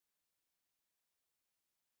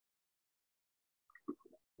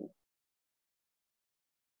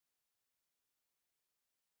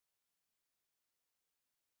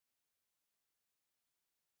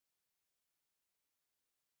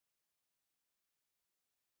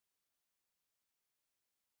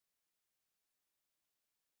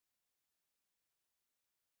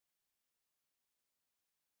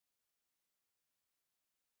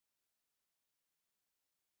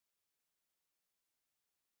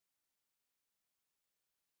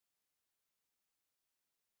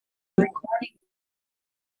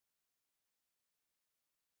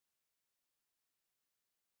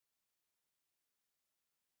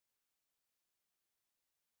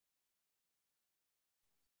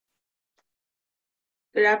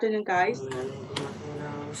Good afternoon, guys.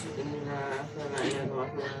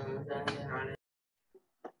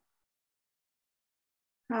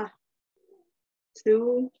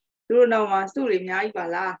 Su nào mà su liền nhảy bà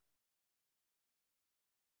la.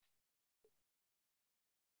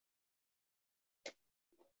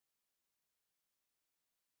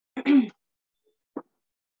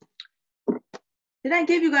 Did I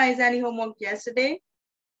give you guys any homework yesterday?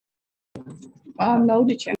 No,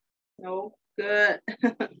 teacher. No, good.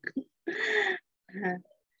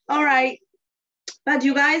 All right, but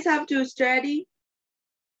you guys have to study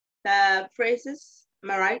the phrases.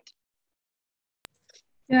 Am I right?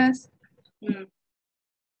 Yes.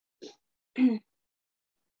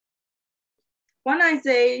 When I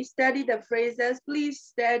say study the phrases, please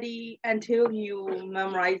study until you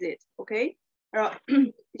memorize it. Okay? အဲ့တော့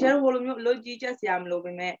ကျတော့ဘလိုမျိုးလို့ကြီးချက်စရာမလို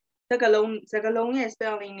ပေမဲ့စကားလုံးရဲ့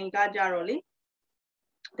spelling တွေကကြတော့လေ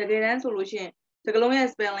တကယ်တမ်းဆိုလို့ရှိရင်စကားလုံးရဲ့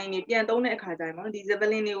spelling တွေပြန်သုံးတဲ့အခါကျရင်ပေါ့နော်ဒီ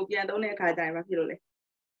spelling တွေကိုပြန်သုံးတဲ့အခါကျရင်မဖြစ်လို့လေ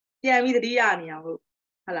ပြန်ပြီးသတိရနေအောင်လို့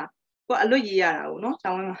ဟုတ်လားကိုကအလွတ်ရေးရတာပေါ့နော်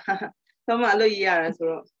ဆောင်းဝင်းမှာဆောင်းမှာအလွတ်ရေးရတာဆို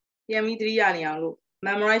တော့ပြန်ပြီးသတိရနေအောင်လို့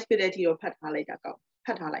memorize ဖြစ်တဲ့အထိတော့ဖတ်ထားလိုက်တာကောက်ဖ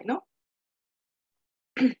တ်ထားလိုက်နော်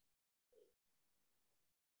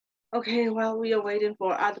Okay, while we are waiting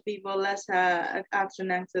for other people, let's ask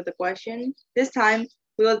and answer the question. This time,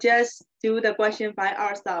 we'll just do the question by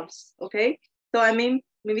ourselves, okay? So, I mean,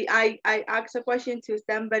 maybe I ask a question to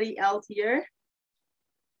somebody else here.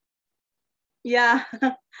 Yeah,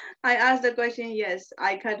 I asked the question, yes,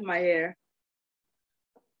 I cut my hair.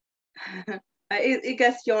 It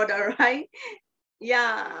gets shorter, right?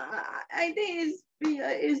 Yeah, I think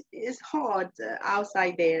it's hot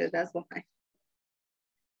outside there, that's why.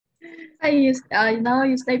 Now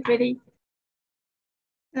you stay pretty.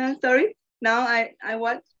 Sorry, now I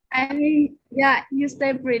what? I mean, yeah, you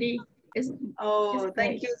stay pretty.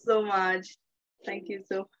 Thank you so much. Thank you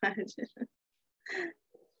so much.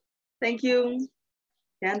 Thank you.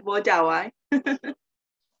 And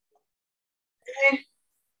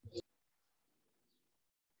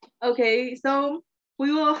okay, so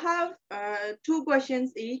we will have 2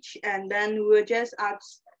 questions each, and then we will just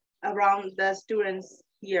ask around the students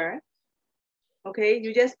here. Okay,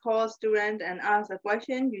 you just call a student and ask a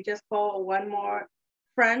question. You just call one more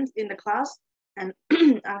friend in the class and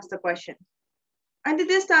ask the question. And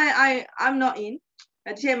this time I'm not in.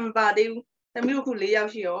 At the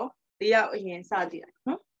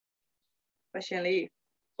question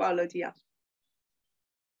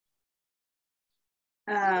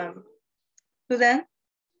Suzanne,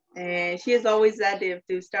 she is always active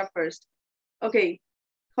to start first. Okay,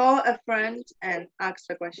 call a friend and ask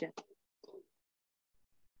the question.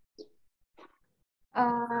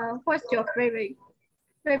 What's your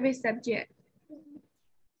favorite subject?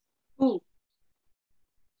 Who?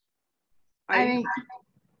 I mean,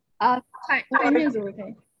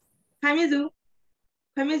 okay. Kamizu,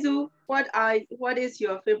 what is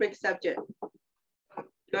your favorite subject?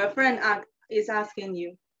 Your friend is asking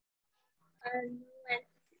you.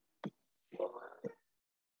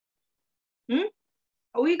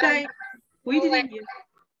 Are we guys? We didn't.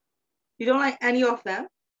 You don't like any of them?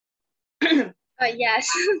 Yes.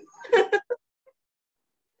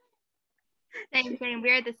 Same.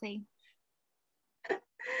 We're the same.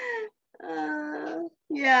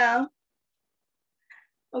 Yeah.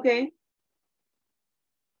 Okay.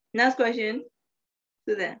 Next question.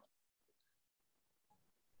 Suzanne.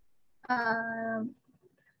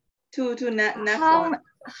 To next one.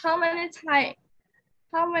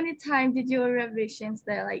 How many times did you revisions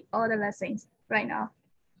all the lessons right now?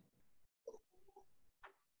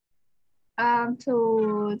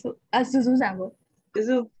 To Zuzu 讲过。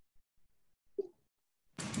Zuzu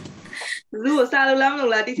我杀了两路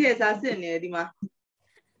了，的确杀死你的嘛，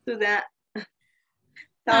是不是？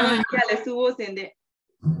到了家来输我先的。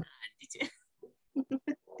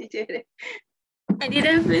DJ. I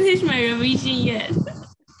didn't finish my revision yet.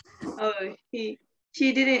 Oh, she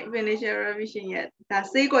didn't finish her revision yet.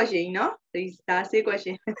 That's a question, no? That's a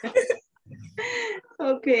question.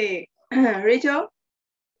 Okay, Rachel.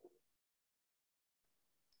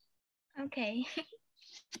 Okay.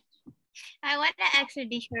 I want to ask a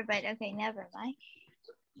teacher, but okay, never mind.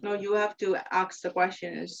 No, you have to ask the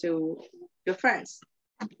questions to your friends.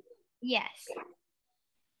 Yes.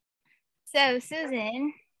 So,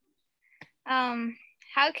 Susan,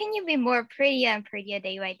 how can you be more prettier and prettier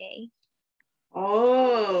day by day?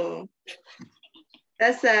 Oh,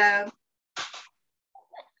 that's a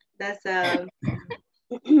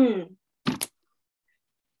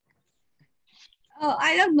Oh,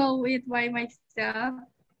 I don't know it by myself,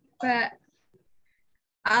 but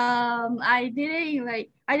I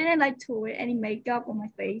didn't like to wear any makeup on my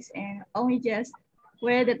face and only just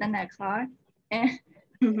wear the necklace and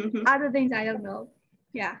other things I don't know.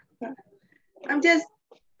 Yeah. I'm just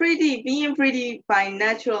being pretty fine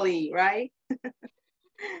naturally, right?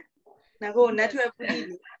 Natural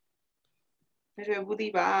pretty. Natural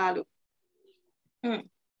pretty ba.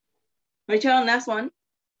 Rachel, next one.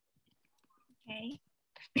 Okay.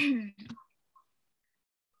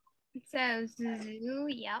 So Zuzu,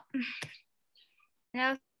 yep.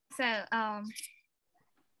 Now, so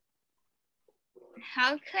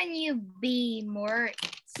how can you be more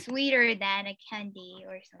sweeter than a candy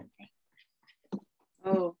or something?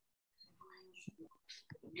 Oh.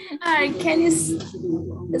 Can you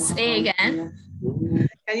say again?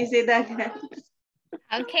 Can you say that again?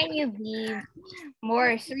 How can you be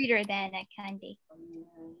more sweeter than a candy?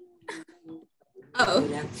 Oh.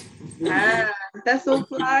 That's so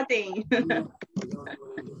flirting.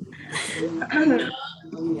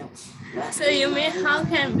 So you mean how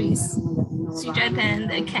can we sweeter than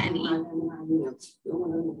the candy?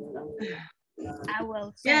 I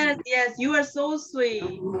will Yes, send. yes, you are so sweet.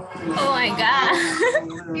 Oh my god.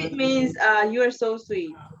 It means you are so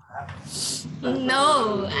sweet.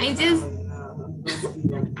 No, I just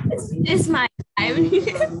it's my time.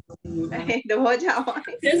 The whole time.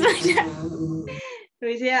 It's my time.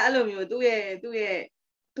 တွေချေကအဲ့လိုမျိုးသူ့ရဲ့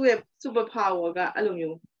super power ကအဲ့လို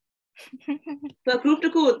မျိုးသူ group တ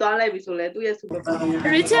စ်ခုကိုသွားလိုက်ပြီဆိုလဲသူ့ရဲ့ super power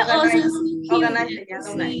Richard also organize အများ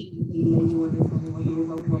ဆုံးနိုင်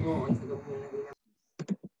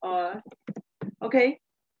okay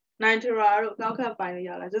နိုင်ထရာတို့ကောက်ခတ်ပိုင်းလို့ရ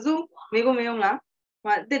လားစစုမေးကိုမေးအောင်လားမအ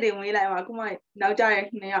စ်စ်တွေမေးလိုက်ပါအခုမှနောက်ကြရဲ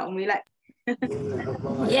နှစ်ယောက်မေးလိုက်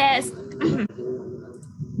Yes.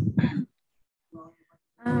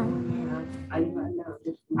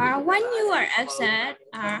 When you are upset,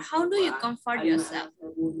 how do you comfort yourself?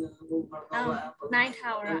 Night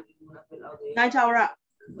hour. Night hour.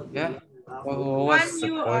 Yeah. When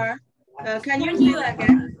you are, can you say that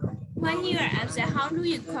again? When you are upset, how do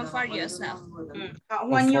you comfort yourself?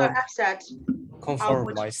 When you are upset.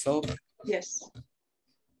 Comfort myself. Yes.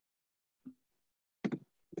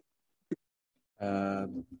 I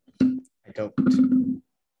don't.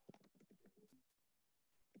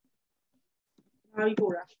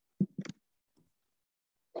 Maripura.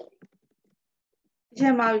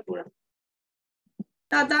 Yeah, Maripura.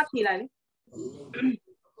 That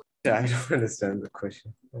Yeah, I don't understand the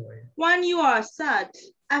question. When you are sad,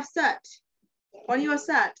 upset. When you are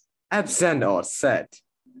sad. Absent or sad?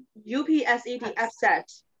 UPSED, upset.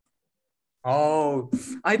 Oh,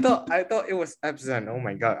 I thought it was absent. Oh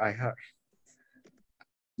my god, I heard.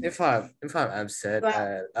 If I'm upset,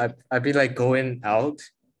 I'd be like going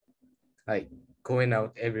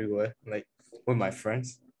out everywhere, like with my friends.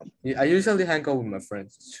 I usually hang out with my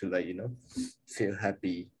friends to feel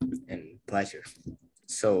happy and pleasure.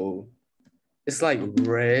 So it's like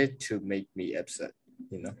rare to make me upset,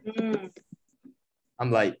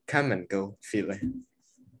 I'm like come and go feeling.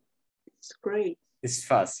 It's great. It's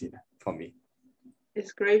fast, for me.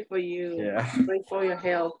 It's great for you. Yeah. It's great for your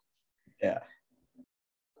health. Yeah.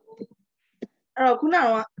 အဲ့တော့ခုနက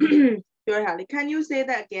တော့ပြောရတာလေ Can you say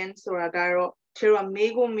that again ဆိုတာကတော့ခြေတော့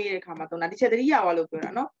မေးခွန်းမေးတဲ့အခါမှာတော့ဒီချက်တတိယပါလို့ပြောတာ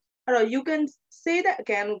เนาะအဲ့တော့ you can say that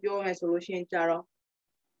again လို့ပြောမယ်ဆိုလို့ရှိရင်ကြတော့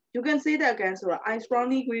you can say that again ဆိုတာ I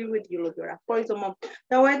strongly agree with you လို့ပြောတာ for example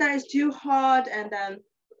the weather is too hot and then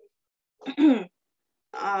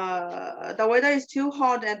the weather is too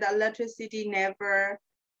hot and the electricity never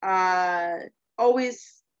always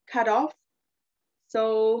cut off. So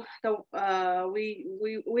we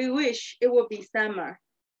wish it would be summer.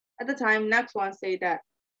 At the time, next one say that.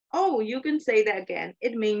 Oh, you can say that again.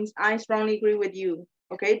 It means I strongly agree with you.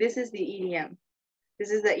 Okay, this is the idiom.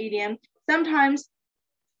 This is the idiom. Sometimes,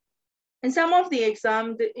 in some of the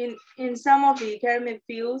exam, in some of the academic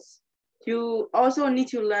fields, you also need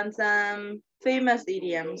to learn some famous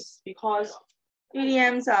idioms because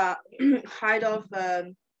idioms are kind of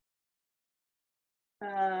a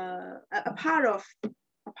part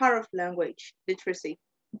of language literacy.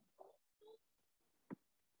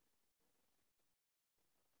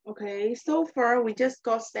 Okay, so far we just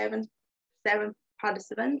got seven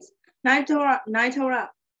participants. Naitra.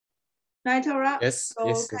 Yes. So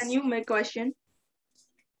yes, can yes. you make question?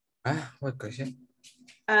 What question?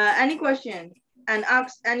 Any question and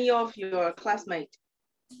ask any of your classmates.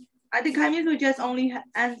 I think I mean to just only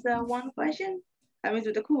answer one question. I mean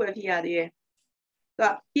to the cool here.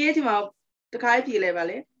 So here the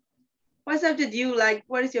level. What subject do you like?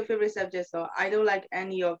 What is your favorite subject? So I don't like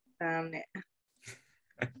any of them.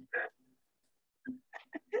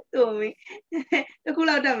 So me, the cool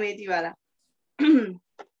out of me,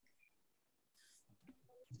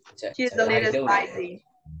 She's a little spicy.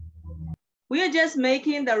 We are just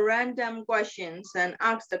making the random questions and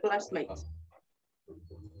ask the classmates.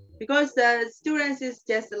 Because the students is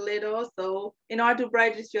just a little, so in order to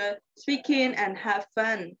practice your speaking and have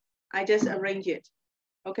fun, I just arrange it.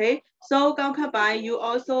 Okay, so Gao Kabai, you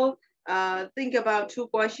also think about 2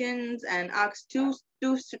 questions and ask two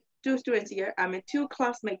students here. I mean 2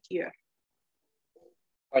 classmates here.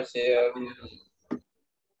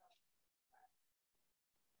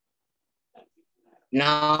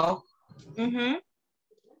 Now. So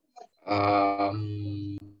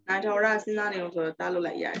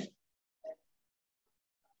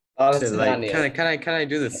like, can I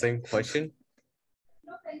do the same question?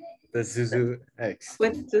 The Zuzu X.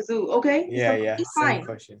 With Zuzu, okay? Yeah, so yeah. It's Same fine.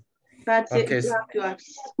 question. But okay. You have to ask.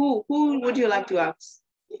 Who would you like to ask?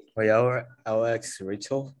 Oh yeah, I'll ask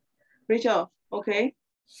Rachel. Rachel, okay.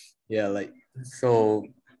 Yeah, like so.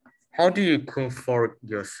 How do you comfort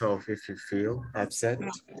yourself if you feel upset?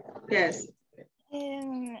 Yes.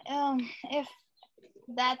 If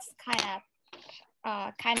that's kind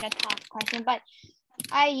of tough question, but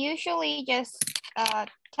I usually just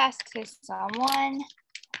text to someone,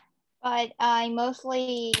 but I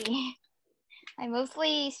mostly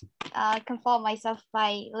comfort myself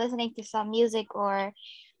by listening to some music or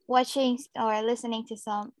watching or listening to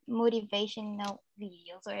some motivational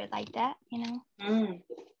videos or like that, you know.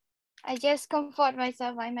 I just comfort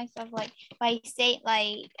myself by myself, like by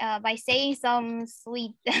saying some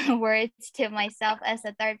sweet words to myself as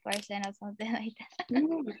a third person or something like that.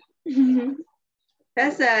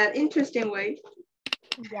 That's an interesting way.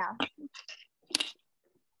 Yeah.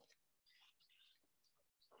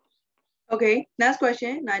 Okay, next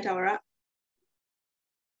question, Naitawara.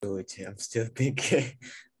 I'm still thinking.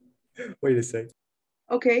 Wait a sec.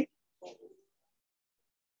 Okay.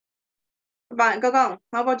 Gong,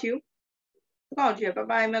 how about you?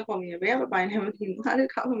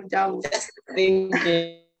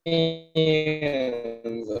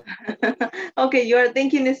 Okay, your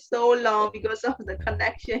thinking is so long because of the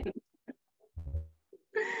connection.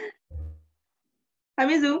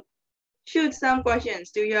 Hamizu, shoot some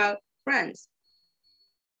questions to your friends.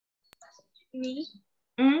 Me?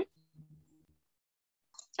 Mm-hmm.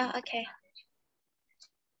 Oh, okay.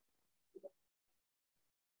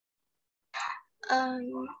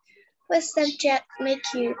 What subject make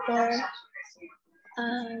you more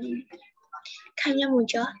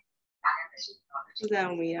kanyamuja?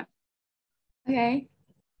 Okay.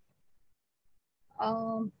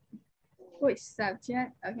 Which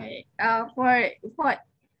subject? Okay.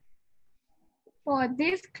 For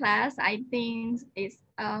this class, I think it's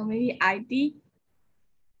maybe ID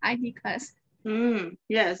class.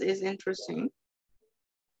 Yes, it's interesting.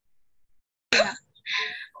 Yeah.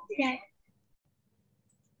 Yeah.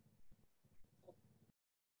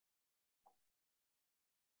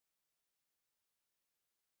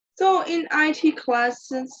 So in IT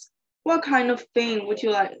classes, what kind of thing would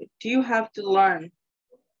you like? Do you have to learn?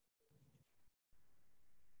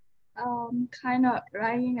 Kind of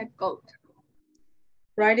writing a code.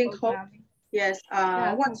 Writing code? Yes.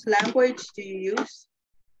 Yeah, what language do you use?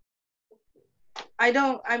 Are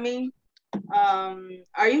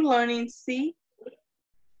you learning C?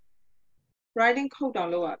 Writing code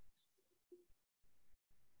on what?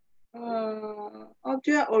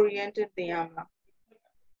 Object-oriented thing.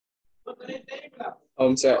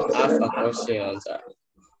 Sir, I have a question, sir.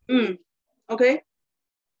 Okay.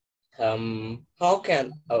 How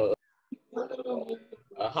can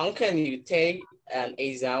you take an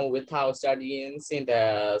exam without studying in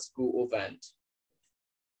the school event?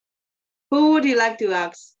 Who would you like to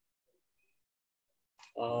ask?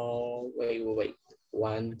 Wait.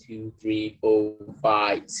 1, 2, 3, 4,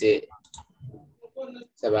 5, 6.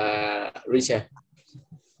 7, Richard.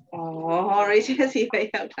 Oh, Richard 是會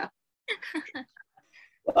有㗎。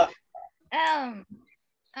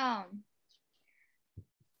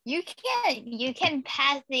You can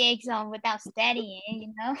pass the exam without studying,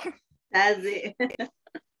 you know. That's it.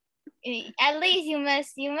 At least you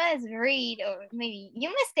must read, or maybe you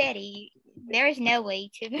must study. There is no way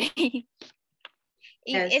to be.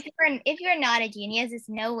 Yes. If you're not a genius, there's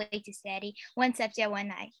no way to study one subject one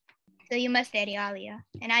night. So you must study earlier,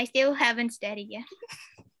 and I still haven't studied yet.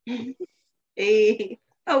 Hey,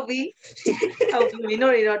 oh, we know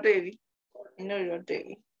it already. I know it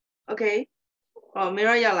already. Okay. Oh,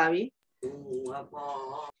 mirror ရလာပြီ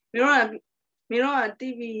mirror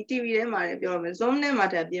TV ထဲမှာလည်းပြောမယ် Zoom ထဲမှာ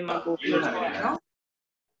တည်းပြင်မှာပို့ပြီးတော့နော်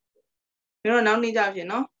mirror နောက်နေ့ကြဖြစ်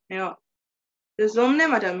နော် mirror Zoom ထဲ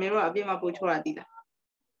မှာတည်း mirror အပြင်မှာပို့ချောတာသိလား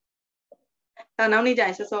ဒါနောက်နေ့ကျရ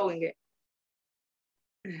င်စောစောဝင်ခဲ့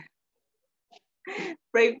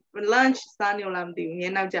break lunch စားနေလားမသိဘူးမြ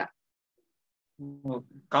င်နောက်ကြ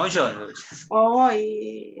ကောင်းရှော်လို့ ဩ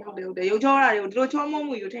အေးဟုတ်တယ်ရုပ်ချောတာတွေကိုဒီလိုချောမ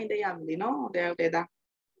မှုယူထိန်တက်ရမယ်လေနော်ဟုတ်တယ်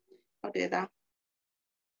သား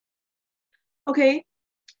okay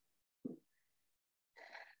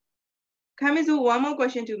come into one more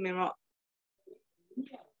question to me Rock.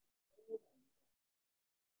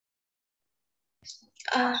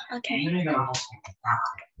 Okay.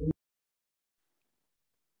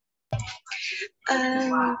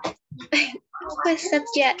 What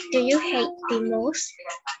subject do you hate the most?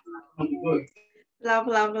 Blah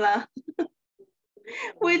blah blah.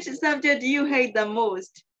 Which subject do you hate the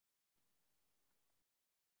most?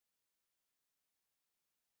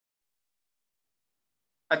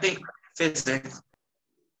 I think physics.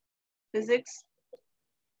 Physics?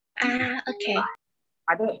 Okay.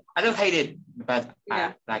 I don't hate it, but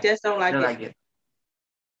Yeah, I like just don't like it.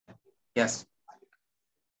 Yes.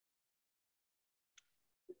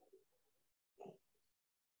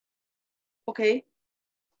 Okay.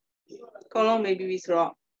 ကောင်းလုံး maybe ဆို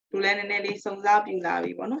တော့လူလည်းနည်းနည်းလေးစုံစားပြလာ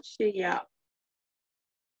ပြီပေါ့နော်ရှေ့ရ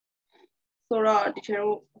ဆိုတော့ teacher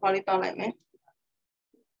တို့ဟောလေးတောက်လိုက်မယ်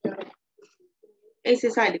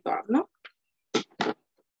exercise လေးတော့နော်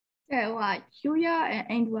Julia and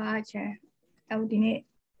Andrew ချဲအဲ့ဒီနေ့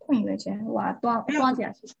ခွင့်ရချဲသွားကြရ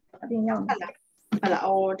စီအပြင်ရောက်နေ ဟုတ်လား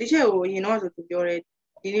အော် teacher ကိုရင်တော့ဆိုသူပြောတယ်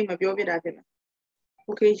ဒီနေ့မပြောပြတာဖြစ်မှာ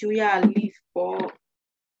Okay Julia leave for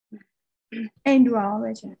Andrew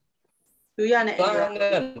ပဲချဲ Julia နဲ့ Andrew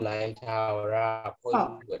လိုင်းထားရဖို့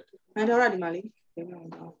နိုင်တော့ရဒီမှာလေး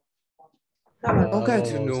Don't get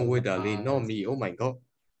to know with Ali, not me. Oh my god.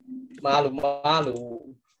 မာလူ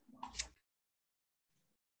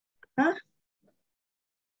Huh?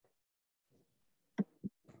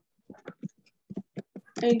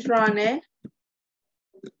 Andrew နဲ့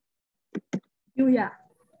Julia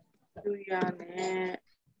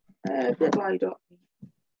နဲ့ပြတ်သွားပြီတော့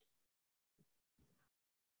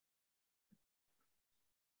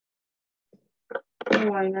Oh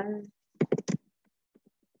my god.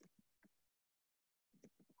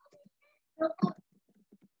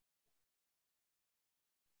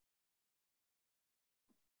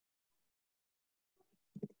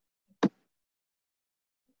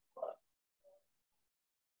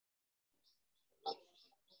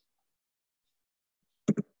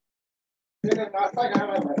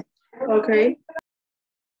 Okay.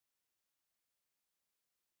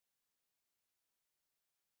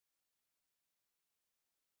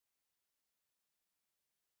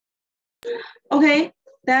 Okay,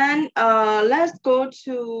 then let's go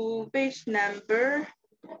to page number.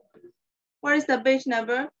 What is the page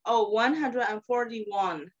number? Oh,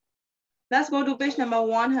 141. Let's go to page number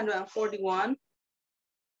 141.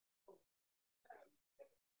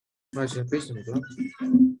 What's your page number?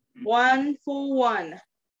 141.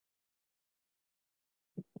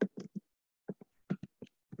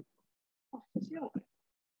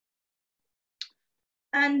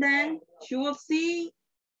 And then you will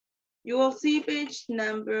see page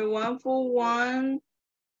number 141.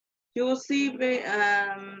 You will see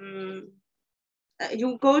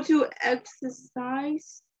you go to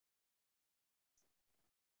exercise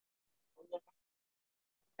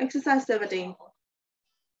 17.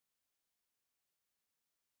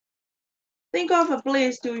 Think of a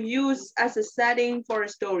place to use as a setting for a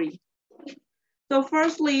story. So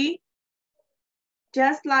firstly,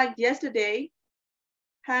 just like yesterday,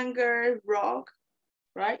 Hanger Rock,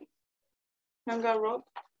 right? Hanger Rock.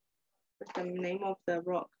 What's the name of the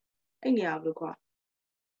rock? Hanging Rock.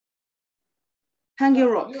 Hanging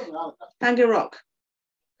Rock.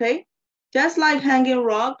 Okay. Just like Hanging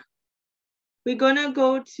Rock, we're gonna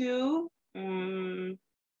go to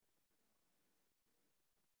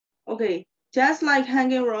okay. Just like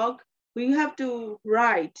Hanging Rock, we have to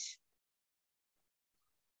write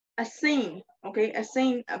a scene. Okay, a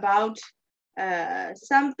scene about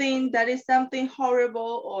something that is something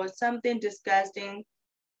horrible or something disgusting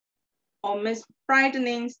or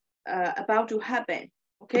frightening about to happen.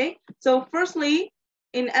 Okay, so firstly,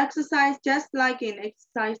 in exercise, just like in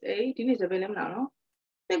exercise 8,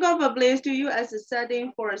 think of a place to use as a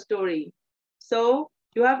setting for a story. So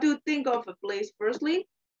you have to think of a place firstly,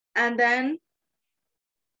 and then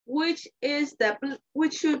which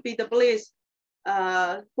should be the place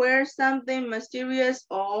where something mysterious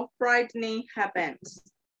or frightening happens.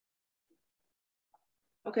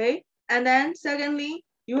 Okay, and then secondly,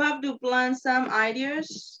 you have to plan some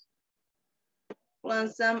ideas,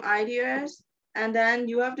 and then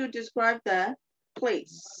you have to describe the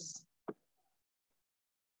place.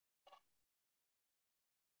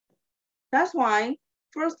 That's why,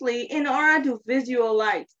 firstly, in order to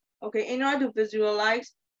visualize Okay, in order to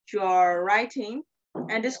visualize your writing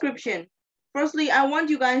and description, firstly, I want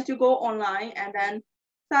you guys to go online and then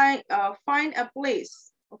find a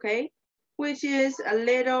place, okay, which is a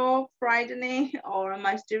little frightening or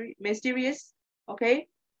mysterious, okay?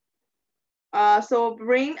 So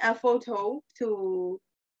bring a photo to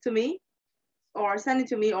me or send it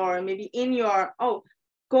to me, or maybe in your,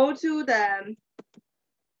 go to the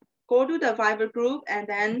Viber group and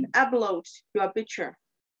then upload your picture,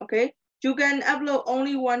 okay? You can upload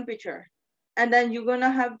only one picture and then you're gonna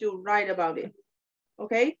have to write about it,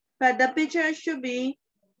 okay? But the picture should be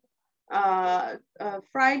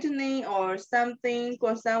frightening or something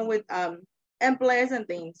concerned with unpleasant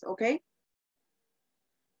things, okay?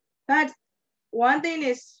 But one thing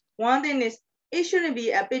is, it shouldn't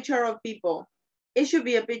be a picture of people. It should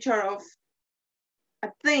be a picture of a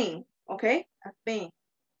thing, okay? A thing.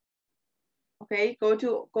 Okay, go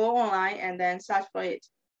online and then search for it.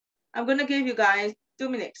 I'm gonna give you guys 2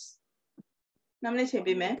 minutes. 2 minutes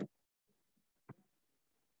here, man.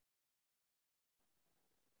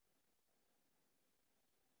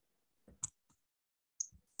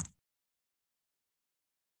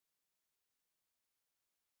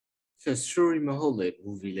 So story mahole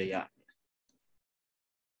movie le ya.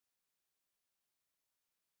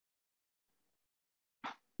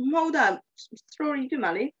 Hold up, story to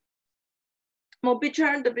Mali. More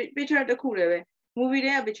picture the cool movie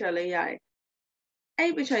there picture le ya.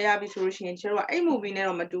 A picture ya be solution chero a movie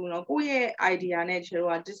ne ma do no ko ye idea ne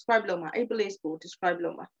chero describe lo ma a place ko describe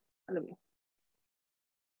lo ma.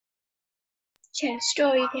 Share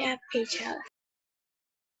story their picture.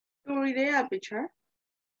 Story there picture.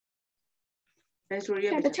 Story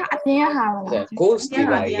there picture. The ghost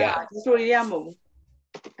yeah, story there mo.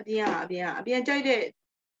 အပြင်ကြိုက်တဲ့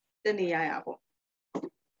တနေရာရပေါ့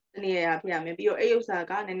တနေရာဖြစ်ရမယ်ပြီးတော့အဲ့ဥစ္စာ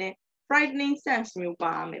ကနည်းနည်း frightening sense မျိုး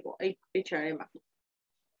ပါရမယ်ပေါ့အဲ့ picture ထဲမှာ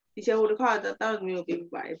ဒီချက်ဟိုတစ်ခါတောက်မျိုးပြပြ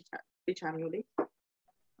ပါတယ် picture မျိုးလေ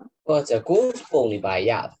ဟောจะ ghost ပုံနေပါ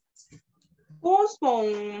ရ ghost ပုံ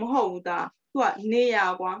မဟုတ်ဘူးဒါသူကနေရာ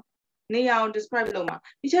ကွာနေရာကို describe လုပ်မှာ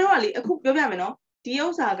ဒီချက်တော့ကလေအခုပြောပြမယ်နော်ဒီဥ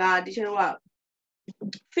စ္စာကဒီချက်တော့က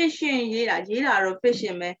fiction ရေးတာတော့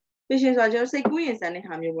fiction ပဲfiction ဆိုတာကျွန်တော်စိတ်ကူးရင်စံတဲ့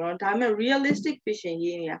ဟာမျိုးပေါ့နော်ဒါပေမဲ့ realistic fiction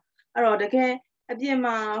ရေးနေတာအဲ့တော့တကယ်အပြင်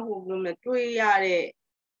မှာဟိုဘယ်လိုလဲတွေ့ရတဲ့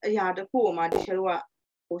အရာတစ်ခုမှာဒီချက်တော့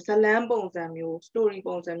ဟိုဇလန်းပုံစံမျိုး story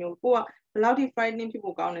ပုံစံမျိုးကိုကဘယ်လောက်ထိ frightening ဖြစ်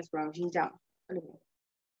ဖို့ကောင်းလဲဆိုတာကိုရေးကြမှာအဲ့လိုမျိုး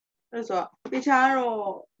အဲ့ဆိုတော့တခြားတော့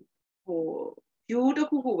ဟို view တစ်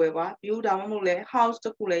ခုခုပဲကွာ view ဒါမှမဟုတ်လဲ house တ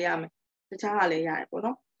စ်ခုလည်းရမယ်တခြားဟာလည်းရတယ်ပေါ့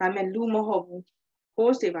နော်ဒါပေမဲ့လူမဟုတ်ဘူး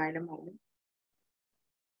ghost တွေပါလည်းမဟုတ်ဘူး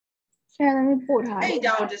share လည်းပို့ထားတယ် အဲ့အ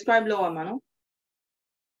ကြောင်းကို describe လုပ်ရမှာနော်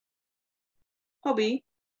ဟုတ်ပြီ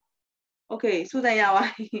okay စူဇန်ရပါ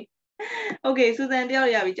ပြီ okay စူဇန်တယော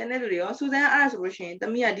က်ရပြီကျန်တဲ့လူတွေရောစူဇန်အဲ့ဒါဆိုလို့ရှိရင်တ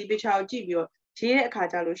မီးကဒီ picture ကိုကြည့်ပြီးတော့ရေးတဲ့အခါ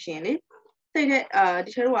ကျလို့ရှိရင်လေစိတ်တဲ့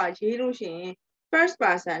ဒီချက်တော့ရေးလို့ရှိရင် first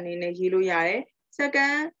person အနေနဲ့ရေးလို့ရတယ်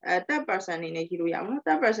second third person အနေနဲ့ရေးလို့ရအောင်နော်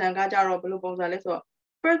third person ကကြတော့ဘယ်လိုပုံစံလဲဆိုတော့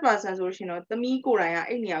first person ဆိုလို့ရှိရင်တော့တမီးကိုယ်တိုင်က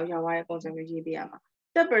အဲ့နေရာကိုရောက်သွားတဲ့ပုံစံမျိုးရေးပေးရမှာ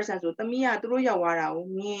third person ဆိုတမီးကသူတို့ရောက်သွားတာကို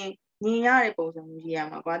မြင်ရတဲ့ပုံစံမျိုးရေးရ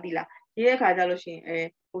မှာကွာဒီလားရေးတဲ့အခါကျလို့ရှိရင်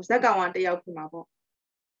ဟိုဇက်ကောင်ကတယောက်ဖြစ်မှာပေါ့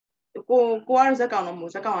ကိုကတော့ဇက်ကောင်တော့မဟု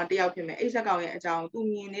တ်ဇက်ကောင်ကတယောက်ဖြစ်မယ်အဲ့ဇက်ကောင်ရဲ့အကြောင်းသူ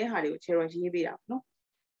မြင်တဲ့ဟာတွေကိုချဲတော့ရေးပေးတာနော်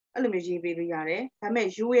အဲ့လိုမျိုးရေးပေးလို့ရတယ်ဒါပေမဲ့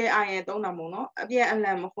U ရဲ့ I ရဲ့သုံးတာမဟုတ်နော်အပြန်အလှ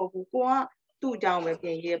န်မဟုတ်ဘူးကိုကသူ့အကြောင်းပဲပြ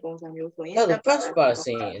င်ရေးတဲ့ပုံစံမျိုးဆိုရင် first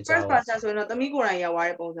person အကြောင်း first person ဆိုရင်တော့သမီးကိုယ်တိုင်ရောက်သွား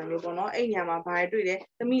တဲ့ပုံစံမျိုးပေါ့နော်အဲ့ညမှာဘာတွေတွေ့လဲ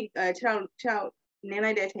သမီး6နင်း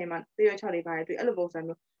လိုက်တဲ့အချိန်မှာတွေ့ရ6လေးဘာတွေတွေ့အဲ့လိုပုံစံ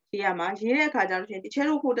မျိုးရေးရမှာရေးတဲ့အခါကျတော့ရှင်တချဲ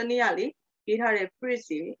တို့ဟိုတနေ့ကလေရေးထားတဲ့ phrase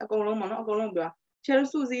တွေအကုန်လုံးပေါ့နော်အကုန်လုံးပြောတချဲတို့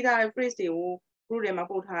စုစည်းထားတဲ့ phrase တွေကို group ထဲမှာ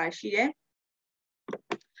ပို့ထားတာရှိတယ်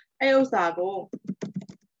အဲ့ဥစ္စာကို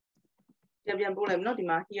ပြန်ပို့လိုက်မယ်နော်ဒီ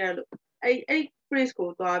မှာ here လို့အဲ့ phrase ကို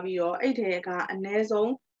သွားပြီးတော့အဲ့ထဲကအနည်းဆုံး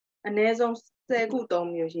10ခု3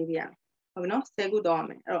မျိုးရေးပြရမယ်ဟုတ်ပြီနော်10ခုသွားရ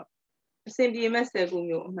မယ်အဲ့တော့အစင်ပြေမဲ့10ခု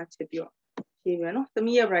မျိုးအမှတ်ချက်ပြီးတော့ရေးမယ်နော်သ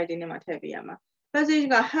မီးရဲ့ writing ထဲမှာထည့်ပေးရမှာ passage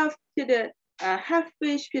က half ဖြစ်တဲ့half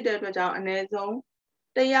page ဖြစ်တဲ့အတွက်ကြောင့်အနည်းဆုံး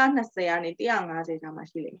120ကနေ150ကျော်မှ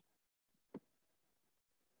ရှိလိမ့်မယ်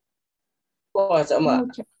ဟောကျွန်မ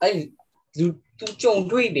အဲ့သူကြုံ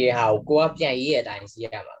တွေ့တဲ့ဟာကိုကပြန်ရေးတဲ့အတိုင်းရေးရ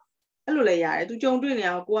မှာအဲ့လိုလည်းရတယ်သူကြုံတွေ့နေ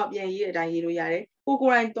တာကိုကပြန်ရေးတဲ့အတိုင်းရေးလို့ရတယ်ကိုယ်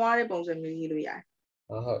တိုင်သွားတဲ့ပုံစံမျိုးရေးလို့ရတယ်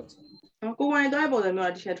ဟုတ်ကိုယ်တိုင်သွားတဲ့ပုံစံမျိုး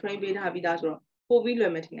ကတခြား train ပေးထားပြီးသားဆိုတော့ပို့ပြီးလွ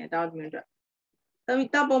ယ်မယ်ထင်တယ်တောက်ဒီအတွက်သမီး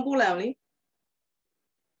တောက်ပုံပို့လိုက်အောင်လေ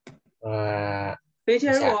ဘေး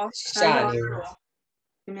ချဲရောရှာ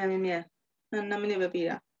နေမြန်2မိနစ်ပဲပြီး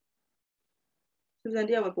တာစူဇန်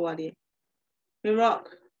တယောက်ပဲပို့ရသေးတယ် rock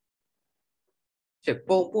ချက်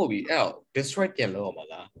ပို့ပြီးအဲ့ destroy ပြန်လို့ရမှာ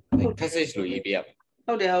လား passage လို့ရေးပြရမှာ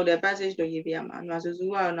ဟုတ်တယ် passage လို့ရေးပြရမှာ။ငါစုက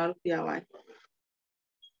တော့နောက်တစ်ပြရပါမယ်။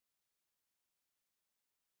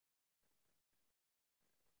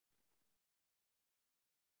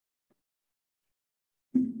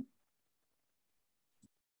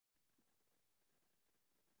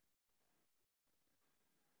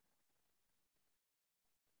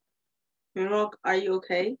 Mirok, are you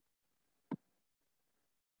okay?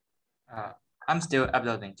 I'm still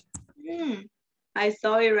uploading. I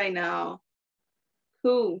saw it right now.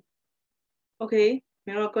 Cool. Okay,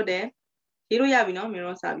 Mirok go there. ရေးလို့ရပြီနော်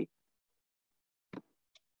Mirok စပြီ။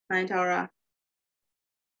 နိုင်ထားတာ။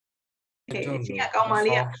 Okay, ဒီကကောင်းပါ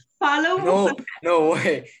လေ။ Follow. No,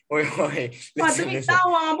 wait. ဘာတမီတော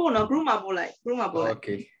င်းအောင်ပို့နော် group မှာပို့လိုက်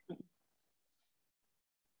Okay.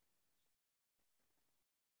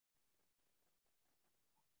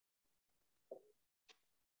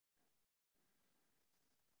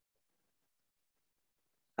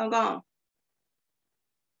 ကောင်း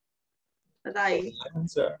တတိုင်း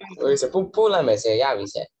Sir,ပို့လိုက်မယ်ဆရာရပြီ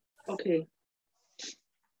ဆရာ Okay.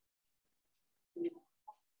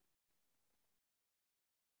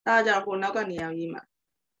 ဒါကြတော့ကိုနောက်ကနေအောင်ရေးမှာ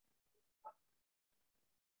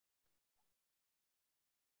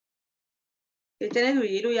ကျန်တဲ့သူ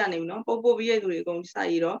ရေးလို့ရနေပြီနော်ပို့ပြီးတဲ့သူတွေအကုန်စ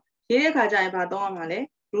ရေးတော့ရေးတဲ့ခါကျရင်ဘာသုံးရမှာလဲ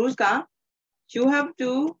rules က you have to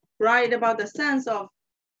write about the sense of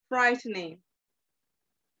frightening.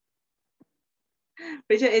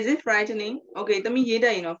 Richard, is it frightening? Okay, တမီးရေးတ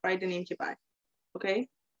တ်ရင်တော့ frightening ဖြစ်ပါတယ် Okay.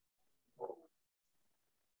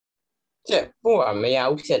 ကျက်ပို့ကမရ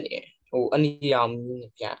ဘူးဖြစ်နေဟိုအနီရောင်ပြ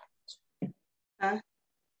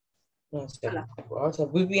ဟုတ်လားဘာဆို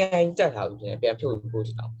VPN တက်ထားလို့ပြန်ဖြုတ်ပို့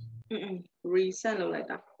ချင်အောင် reset လုပ်လိုက်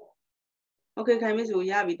တာ Okay ခိုင်မစ်ဆို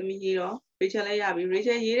ရပြီတမီးရေးတော့ Rachel လည်းရပြီ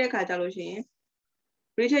Rachel ရေးတဲ့ခါကျလို့ရှိရင်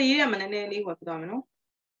Rachel ရေးရမနည်းနည်းလေးဟောပြသွားမယ်နော်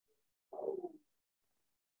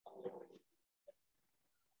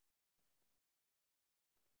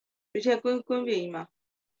Rachel ကွင်းပြင်မှာ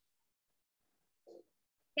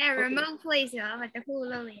Yeah, remote place ရောမတခု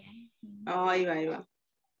လုပ်ရ အေးပါ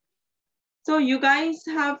So you guys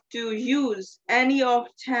have to use any of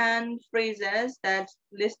 10 phrases that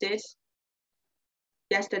listed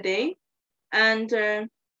yesterday and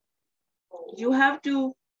you have to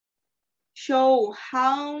show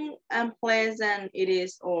how unpleasant it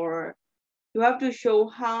is or you have to show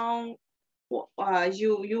how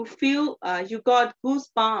you feel you got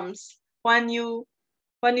goosebumps when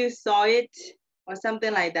you saw it or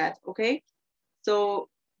something like that, okay? So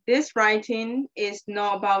this writing is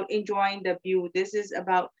not about enjoying the view. This is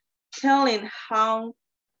about telling how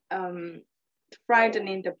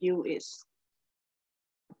frightening the view is.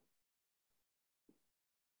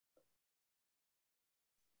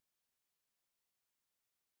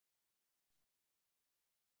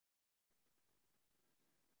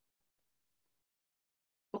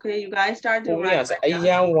 Okay, you guys start to write. အရ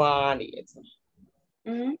န်ဝါနေတယ်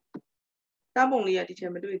တာပုံလေးကဒီချ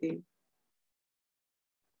က်မတွေ့သေးဘူး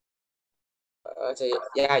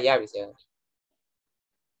ရပြီဆရာ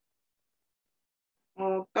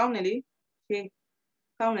ကောင်းတယ်လေခေ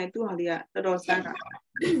ကောင်းတယ်သူ့ဟာလေးကတော်တော်စမ်းတာ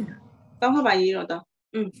ကောင်းခပ်ပါရေးတော့တော့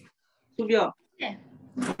သူပြော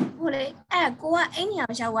ဟုတ်လေအဲ့ကိုကအိမ်နေအော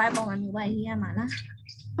င်ရောက်သွားတဲ့ပုံစံမျိုးပဲရေးရမှာလား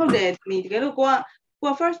ဟုတ်တယ်ဒီတကယ်လို့ကိုက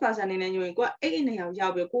first person အနေနဲ့ညိုရင်ကိုကအဲ့နေရာရော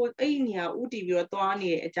က်ပြီးကိုအဲ့နေရာဥတီပြီးတော့သွားနေ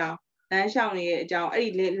တဲ့အကြောင်းလမ်းလျှောက်နေတဲ့အကြောင်းအဲ့ဒီ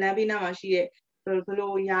လမ်းဘေးနားမှာရှိတဲ့ဘ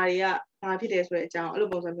လို့ຢာတွေကဘာဖြစ်တယ်ဆိုတဲ့အကြောင်းအဲ့လို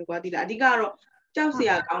ပုံစံမျိုးကွာဒီလားအဓိကတော့ကြောက်စ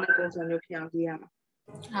ရာကောင်းတဲ့ပုံစံမျိုးဖြစ်အောင်ရေးရမှာ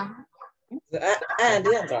ဟာအဲ့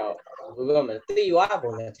ဒီကတော့ဘယ်လိုမလဲတီရွာ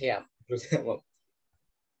ပုံနဲ့ထည့်ရမှာဘယ်လို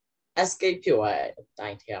escape ဖြစ်သွားတဲ့အတို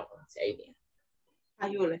င်းထည့်ရမှာအဲ့ဒီအာ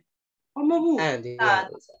ယူလေမဟုတ်ဘူး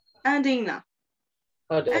ending လား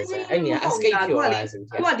ဟုတ်တယ်အဲ့နေ escape ဖြစ်သွားတယ်ဆို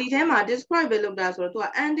ပြီးသူကဒီထဲမှာ describe ပဲလုပ်တာဆိုတော့သူက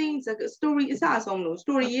ending story အစအဆုံးလို့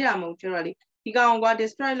story ရေးတာမဟုတ်ကျတော့လေဒီကောင်က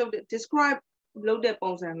describe လုပ်တဲ့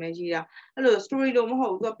ပုံစံပဲရေးတာအဲ့လို story လို့မဟု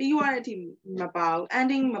တ်ဘူးသူကပြီးသွားတဲ့အထိမပါဘူး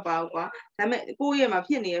ending မပါဘူးကွာဒါပေမဲ့ကိုယ့်ရဲ့မှာ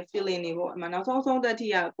ဖြစ်နေတဲ့ feeling တွေပေါ့အမှနောက်ဆုံးသက်ထိက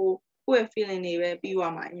ကိုယ့်ရဲ့ feeling တွေပဲပြီး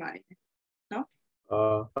သွားမှာအမှန်နော်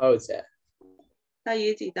ဟုတ်တယ်တာ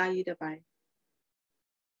ရေးကြည့်တာရေးတပိုင်း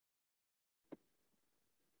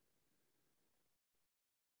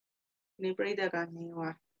နေပြိတ္တကနေ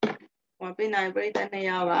ဟိုပေးနိုင်ပြိတ္တ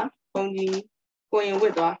200ပါပုံကြီးကိုရင်ဝ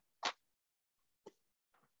စ်သွား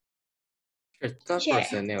that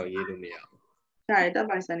person နဲ့ရေးလို့မရဘူး။ဒါရတဲ့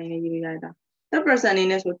person နေနဲ့ရေးလို့ရတာ။ that person နေ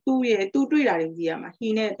နဲ့ဆိုသူတွေ့တာတွေရေးရမှာ he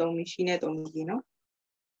နဲ့သုံးပြီး she နဲ့သုံးပြီးရေးနော်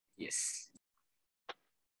Yes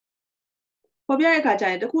ပေါ်ပြတဲ့အခါကျ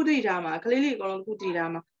ရင်တစ်ခုတည်ထားမှာကလေးလေးအကုန်လုံးတစ်ခုတည်ထား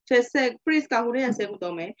မှာset phrase ကဟိုတည်းက10ခု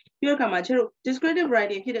သုံးမယ်ပြီးတော့အခါမှာကျတို့ descriptive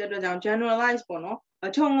writing ဖြစ်တဲ့အတွက်ကြောင့် generalize ပေါ့နော် အ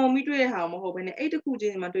ချုံငုံပြီးတွေ့တဲ့ဟာမဟုတ်ဘဲနဲ့အဲ့တစ်ခုချ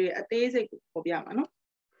င်းမှာတွေ့တဲ့အသေးစိတ်ကိုပေါ်ပြမှာနော်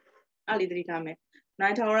အဲ့လေးသတိထားမယ်နို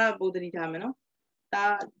င်ထောင်ရပို့သတိထားမယ်နော်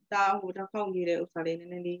ဒါဟိုတစ်ခေါက်ရေးတဲ့ဥစ္စာလေးန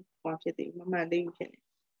ည်းနည်းလေးဟောဖြစ်သေးဘူးမမှန်သေးဘူးဖြစ်နေ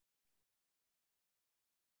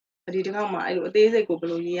ဒီတစ်ခေါက်မှာအဲ့လိုအသေးစိတ်ကိုဘယ်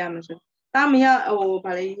လိုရေးရမလဲဆိုဒါမရဟို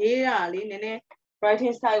ဗာလေရေးရလေးနည်းနည်း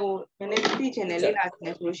writing style ကိုနည်းနည်းသိချင်တယ်လေ့လာချင်တ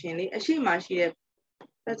ယ်ဆိုလို့ရှိရင်လေအရှိမရှိတဲ့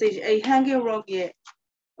passage အဲ့ hanging rock ရဲ့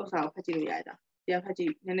ဥစ္စာကိုဖတ်ကြည့်လို့ရတာပြန်ဖတ်ကြ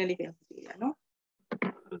ည့်နည်းနည်းလေးပြန်ဖတ်ကြည့်ရနော်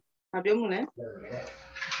ဘာပြောမလဲ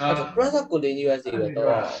present continuous တွေပဲ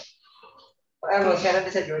တော့အဲ့လိုဆရာတ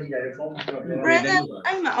စ်ချက်ပြောကြည့်ရတယ်ဖုန်း present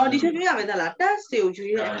အဲ့မှာ audition ပြရမယ်သလား test တွေကိုယူ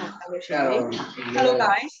ရတဲ့အခါကျလို့ရှိရင်လေ hello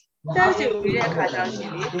guys test တွေကိုယူတဲ့အခါကျလို့ရှိရ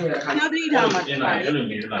င်လေပြောသတိထားမှာဖြစ်ပါလေ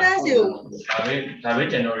test တွေကိုဒါပဲ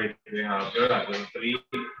ကျွန်တော်တွေဟာပြောတာဆို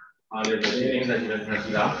3အားလည်းဒီအင်္ဂလိပ်နဲ့ဆက်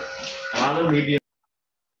လာအားလုံး media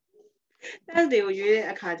test တွေကိုယူတဲ့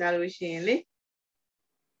အခါကျလို့ရှိရင်လေ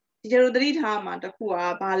ဒီကျတို့သတိထားမှာတစ်ခုက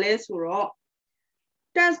ဘာလဲဆိုတော့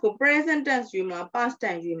tense ကို present tense ယူမလား past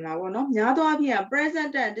tense ယူမလားပေါ့နော်များသောအားဖြင့် present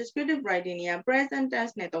tense descriptive writing တွေက present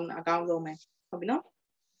tense နဲ့သုံးတာအကောင်းဆုံးပဲဟုတ်ပြီနော်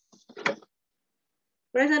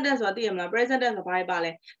present tense ဆိုတာသိရမလား present tense ဆိုတာဘာလဲပါ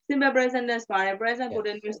လဲ simple present tense ပါတယ် present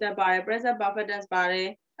continuous tense ပါတယ် present perfect tense ပါတယ်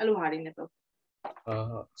အဲ့လိုဟာတွေနဲ့သုံး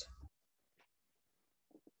ဟုတ်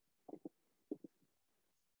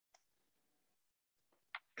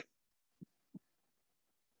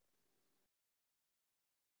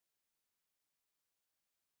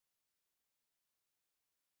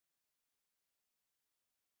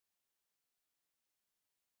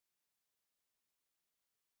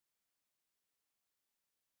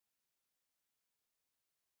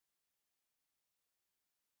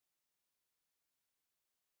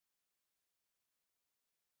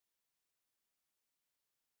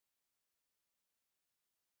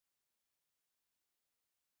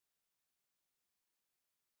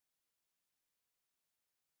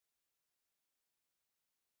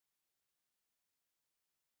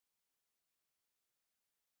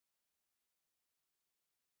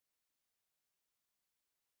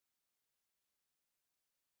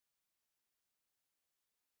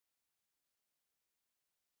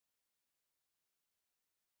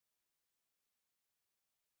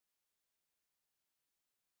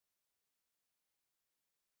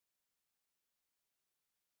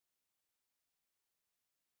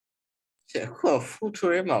အခု photo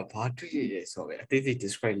ထဲမှာဘာတွေ့ရလဲဆိုတော့အသေးစိတ်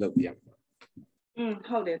describe လုပ်ပြရမှာ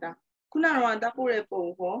ဟုတ်တယ်ဒါခုနကတော့တပ်ပို့တဲ့ပုံ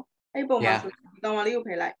ဟောအဲ့ပုံမှာဆိုဒီကောင်မလေးကိုဖ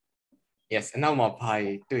ယ်လိုက် yes အနောက်မှာဘာ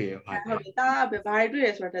တွေ့ရဘာဟုတ်တယ်ဒါကဘာတွေ့ရ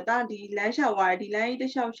ဆိုတော့ဒါဒီလမ်းလျှောက်သွားတယ်ဒီလမ်းကြီးတ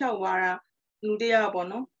စ်လျှောက်လျှောက်သွားတာလူတယောက်ပေါ့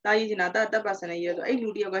နော်ဒါရေးချင်တာတပ် person လေးရေးဆိုအဲ့လူ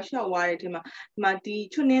တယောက်ကလျှောက်သွားတယ်ထင်မှာဒီမှာဒီ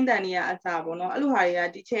ချွတ်နှင်းတန်တွေကအစားပေါ့နော်အဲ့လိုဟာတွေက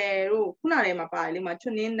ဒီချယ်တို့ခုနထဲမှာပါတယ်လေမှာချွ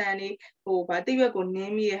တ်နှင်းတန်တွေဟိုဗာတိရွက်ကိုန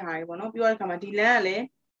င်းမိတဲ့ဟာတွေပေါ့နော်ပြောတဲ့အခါမှာဒီလမ်းကလည်း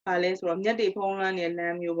ဗာလဲဆိုတော့မြက်တွေဖုံးလန်းနေတဲ့လ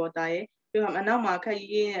မ်းမျိုးပေါ့ဒါရဲ့ပြောမှာအနောက်မှာခက်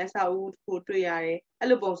ရေးနေတဲ့အဆောက်အဦကိုတွေ့ရတယ်အဲ့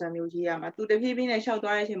လိုပုံစံမျိုးရေးရမှာသူတဖြည်းဖြည်းနဲ့လျှောက်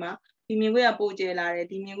သွားတဲ့အချိန်မှာဒီမြင်ကွင်းကပိုကျဲလာတယ်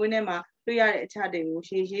ဒီမြင်ကွင်းထဲမှာတွေ့ရတဲ့အချက်တွေကို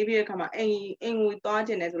ရေးပြီးတဲ့အခါမှာအိမ်ကိုသွား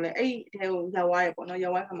ကျင်တယ်ဆိုလဲအဲ့ဒီထဲကိုရောက်သွားတယ်ပေါ့နော်ရော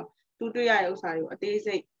က်သွားတဲ့အခါမှာသူတွေ့ရတဲ့ဥစ္စာတွေကိုအသေး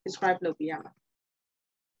စိတ် describe လုပ်ပြရမှာ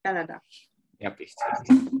အဲ့ဒါရပြီ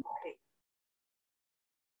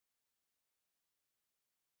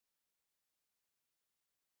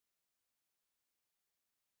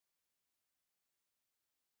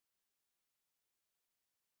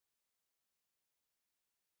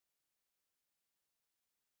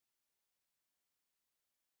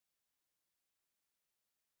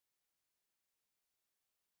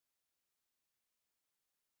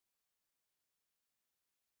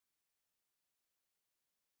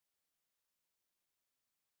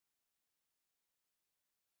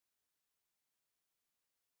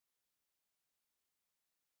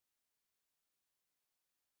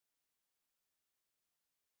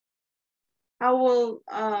I will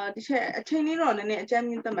ဒီချက်အချိန်လေးတော့နည်းနည်းအကြမ်း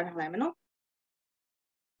မြင့်သတ်မှတ်ထားလိုက်မယ်နော်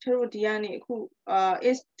ကျတို့ဒီကနေအခု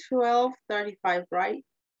it's 12:35 right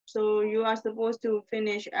so you are supposed to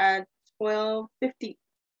finish at 12:50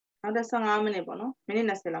နောက်တဲ့15မိနစ်ပေါ့နော်မိနစ်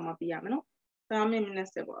20လောက်မှပြရမယ်နော်15မိနစ်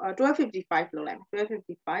20ပေါ့12:55လောက်လိုက်မယ်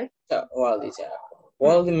12:55ဟိုလေးကြာ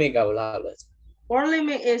world limit ကဘယ်လောက်လဲ world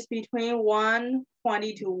limit is between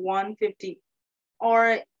 120 to 150 or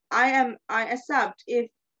I accept if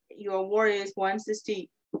your word is 160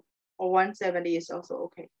 or 170 is also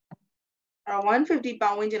okay 150 ပ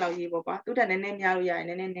တ်ဝန်းကျင်လောက်ရေးပေါ့ကွာသူတက်နည်းနည်းများလို့ရတယ်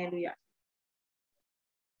နည်းနည်းနည်းလို့ရတယ်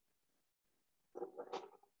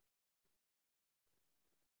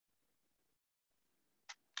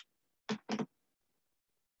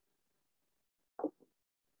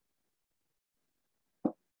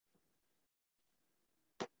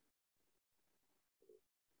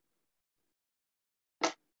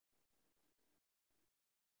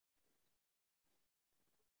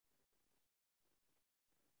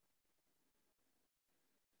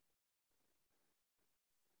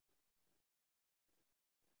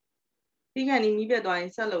ပြီးကန်ဒီမီးပြတ်သွားရ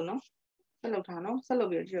င်ဆက်လုပ်နော်ဆက်လုပ်ထားနော်ဆက်လုပ်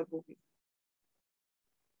ပြီးတော့ပို့ပြီး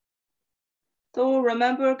So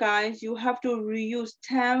remember guys you have to reuse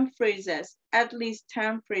 10 phrases at least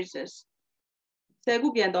 10 phrases 10ခု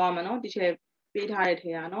ပြန်တော့မှာနော်ဒီချက်ပေးထားတဲ့ထဲ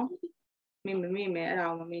ကနော်မိမမိမယ်အဲ့ဒါ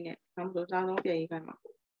မမိနဲ့နောက်ဆိုစားဆုံးပြန်ရေးခိုင်းမှာ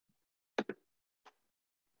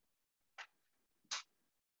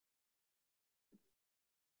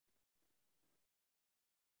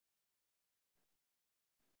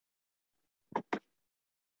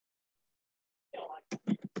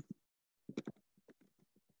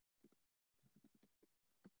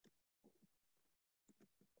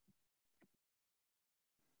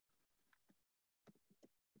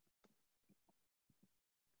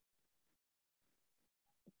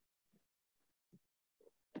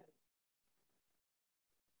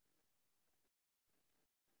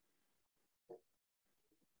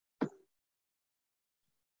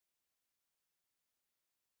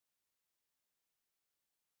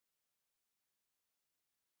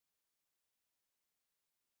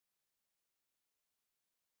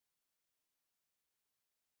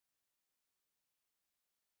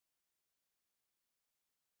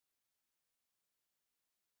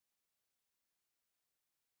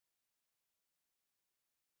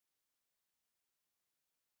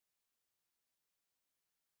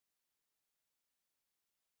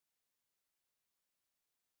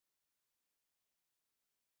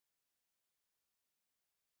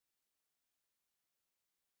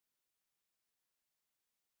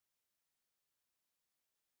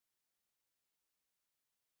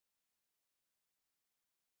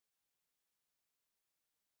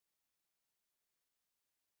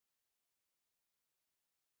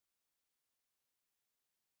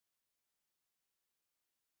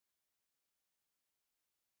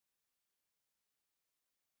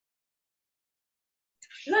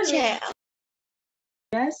Trẻ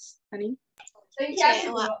Yes honey trẻ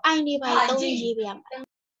anh đi bài tôi gì vậy?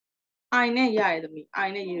 I နဲ့ရရသမီး I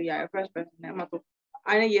နဲ့ရေးလို့ရတယ် first person နဲ့အမှတော့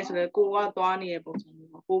I နဲ့ရေးဆိုလဲကိုကသွားနေတဲ့ပုံစံ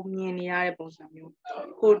မျိုးကိုမြင်နေရတဲ့ပုံစံမျိုး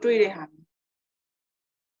ကိုတွေ့တဲ့ဟာမျိုး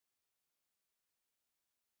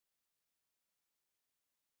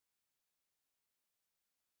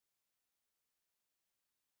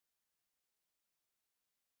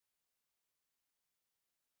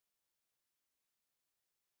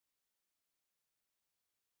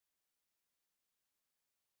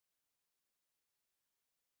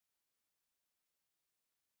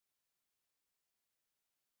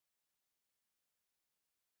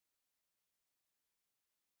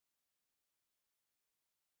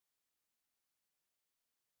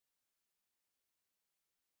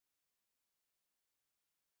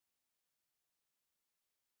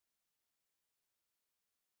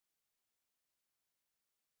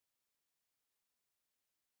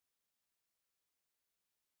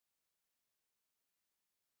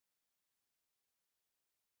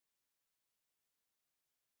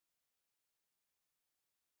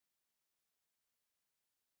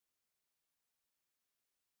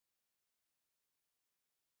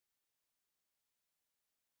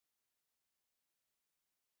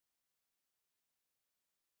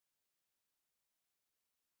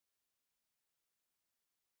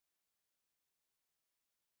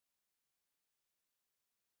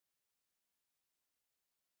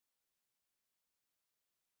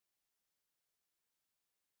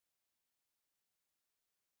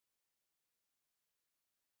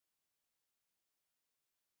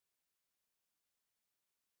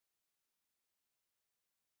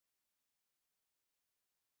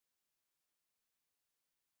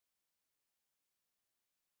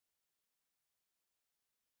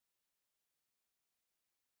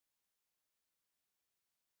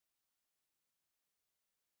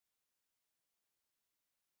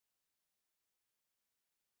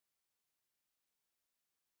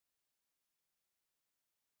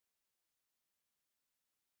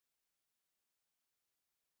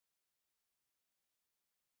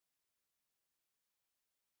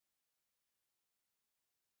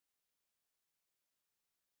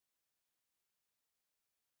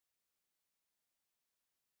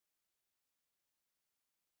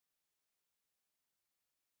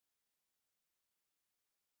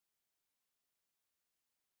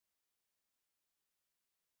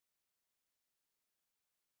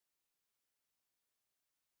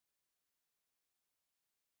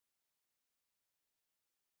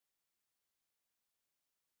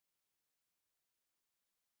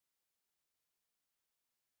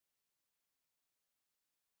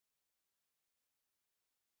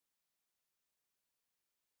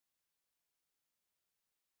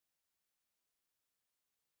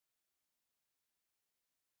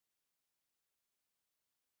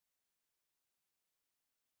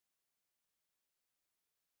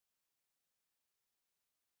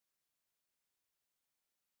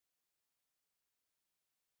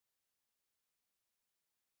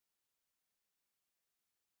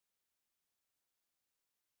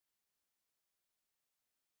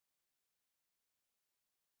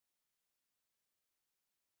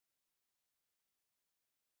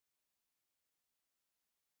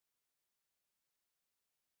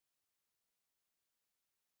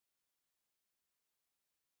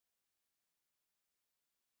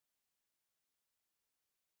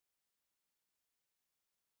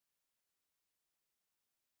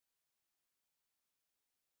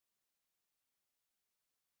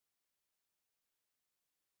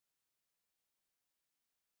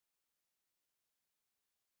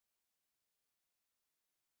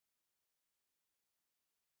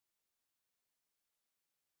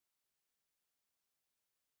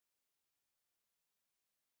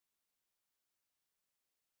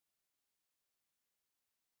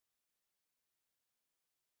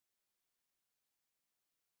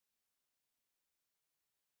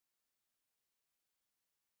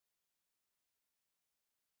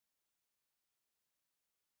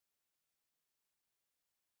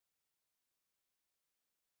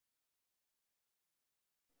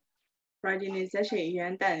writing is actually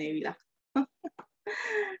yan tan ne bi la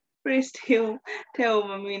phrase ထဲကို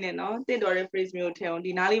မမင်းနဲ့နော်တင့်တော်တဲ့ phrase မျိုးထဲအောင်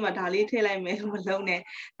ဒီနားလေးမှာဒါလေးထည့်လိုက်မယ်မလုံးနဲ့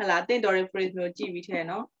ဟလာတင့်တော်တဲ့ phrase မျိုးကြည့်ပြီးထဲ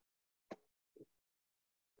နော်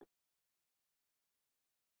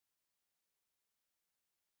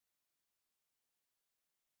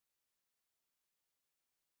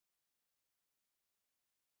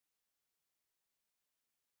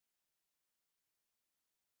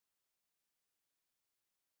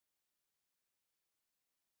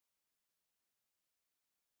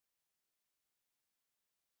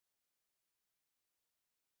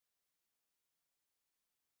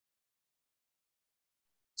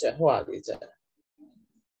这话里这，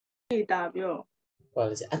အေးတာပြော话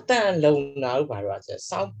里这，但龙哪有办法这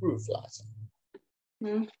soundproof 啦这，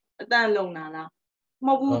အတန်လုံနာလားမ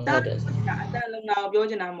ဟုတ်ဘူးတာ ဟုတ်တယ် အတန်လုံနာကိုပြော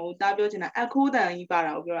ချင်တာမဟုတ်တာပြောချင်တာအခုတန်ကြီးပါ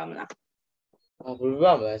တာကိုပြောရမလား 啊，不是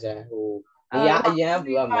吧嘛这，我你呀一样不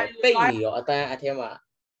是嘛，背里哦，但一天嘛，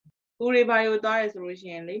 ကိုရီဘာကိုသွားရဆိုလို့ရှိ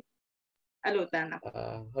ရင်လေအဲ့လိုတန်တာ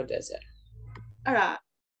ဟုတ်တယ်这， အဲ့ဒါ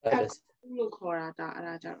ဟုတ်တယ် လို့ခေါ်တာဒါအဲ့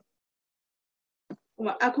ဒါကြတော့ဟို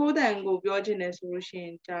မှာအခုတန်ကိုပြောချင်တယ်ဆိုလို့ရှိရ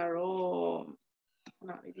င်ကြတော့ခုန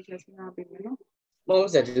လေးဒီချက်စဉ်းစားပေးမယ်နော် မဟုတ်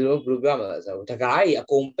စဒီလိုဘယ်လိုပြောမှာလဲဆိုတော့တကားကြီးအ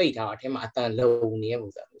ကုန်ပိတ်ထားတာအထက်မှာအတန်လုံနေရပုံ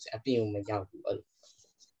စံမျိုးအပြင်ကိုမရောက်ဘူးအဲ့လို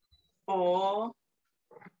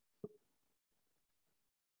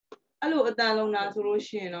အဲ့လိုအတန်လုံးတာဆိုလို့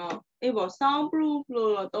ရှိရင်တော့အေးပေါ့ soundproof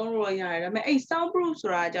လို့တော့သုံးလို့ရတယ်ဒါပေမဲ့အဲ့ soundproof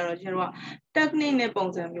ဆိုတာကြတော့ကျွန်တော်က technique နဲ့ပုံ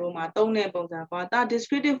စံမျိုးမှာသုံးတဲ့ပုံစံကွာဒါ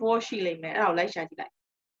descriptive word ရှိလိမ့်မယ်အဲ့ဒါကိုလိုက်ရှာကြည့်လိုက်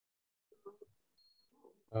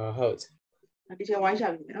ဟုတ် ဒီချက်ဝိုင်းရှာ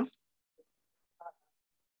ပြီမယ်နော်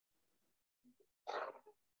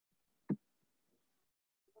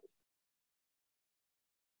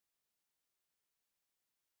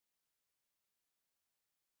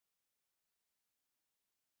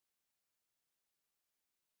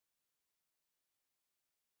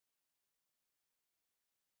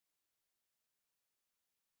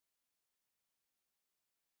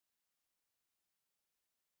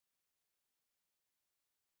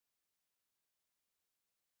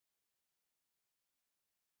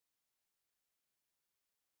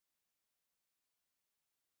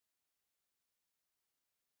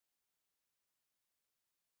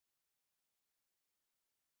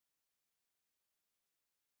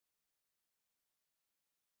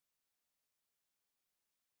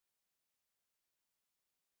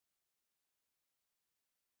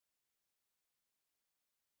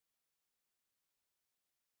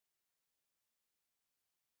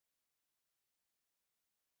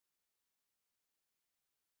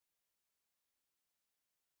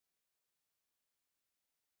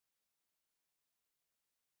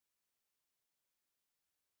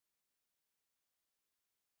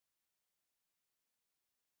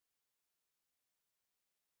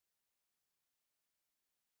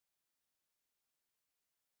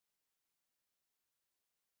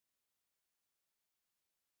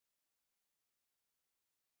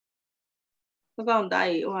မကောင်းတာ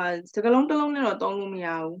ကြီးဟိုဟာစကလုံးတစ်လုံးနဲ့တော့သုံးလို့မရ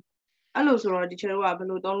ဘူးအဲ့လိုဆိုတော့ဒီချက်တို့ကဘယ်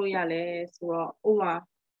လိုသုံးလို့ရလဲဆိုတော့ဥမာ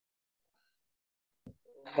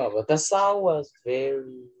but the sound was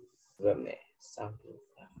very sound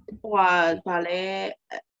ဟိုဟာဗာလဲ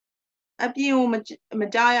အပြင်ကိုမ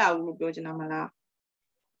ကြားရဘူးလို့ပြောချင်တာမလား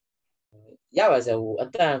ရပါစေဟိုအ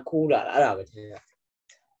တန်ခိုးလာတာအဲ့ဒါပဲထင်တာ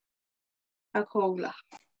အခုလား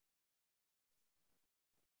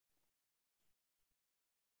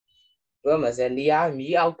ပြောမှစနေရ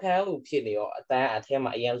မီးအောက်ခန်းလို့ဖြစ်နေရောအတန်အထက်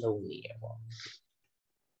မှာအရင်လုံနေရပေါ့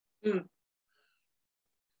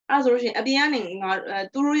အဲ့ဆိုလို့ရှိရင်အပြင်ကနေငါ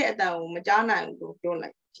သူတို့ရဲ့အတန်ကိုမကြားနိုင်ဘူးလို့ပြောလို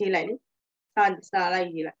က်ဖြေလိုက်လေစာလိုက်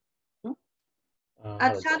ရေးလိုက်နော်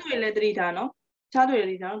တခြားသူတွေလည်းသတိထားနော်တခြားသူတွေသ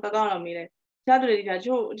တိထားနော်ဘက်ကောင်တော့မေးလိုက်တခြားသူတွေသတိထား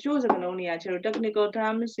ချို့စကားလုံးတွေကကျတော့ technical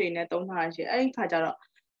terms တွေနဲ့သုံးထားရရှိအဲ့ဒီခါကျတော့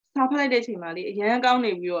စာဖတ်လိုက်တဲ့အချိန်မှာလေအရန်ကောင်း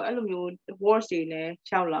နေပြီးတော့အဲ့လိုမျိုး words တွေလည်း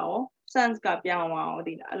ရှောက်လာရော sense ကပြောင်းသွားအောင်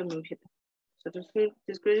ဒီလားအဲ့လိုမျိုးဖြစ်တယ် so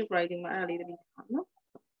descriptive writing မှာအဲ့ဒါလေးသတိထားနော်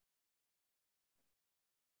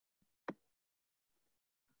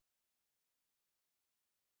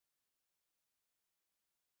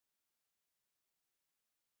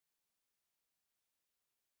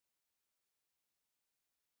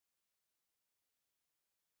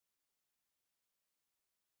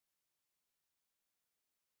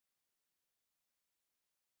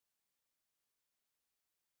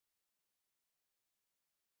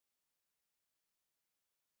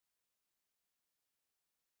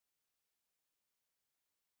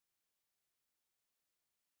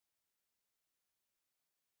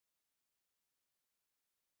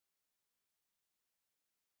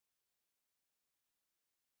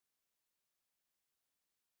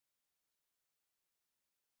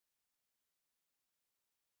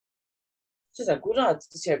其實估咗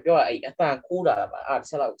之前表係一般估啦吧，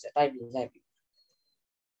ဆက်လောက်就帶邊曬邊。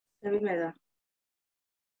睇邊咩啦？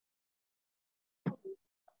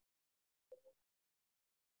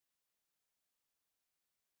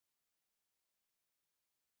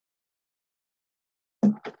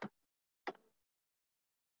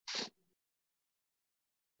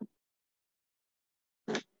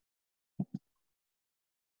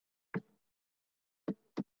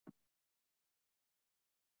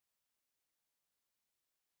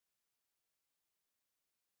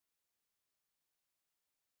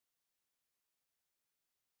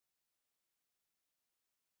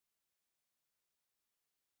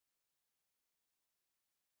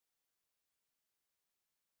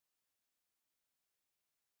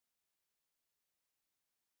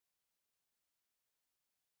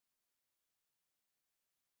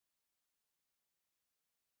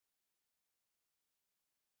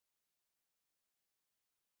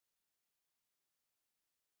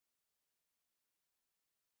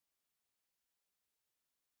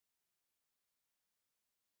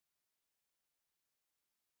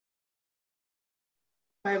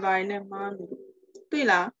拜拜呢媽咪。對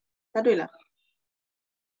啦，答對啦。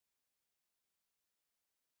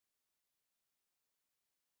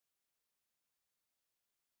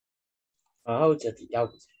好就第二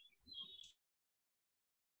個。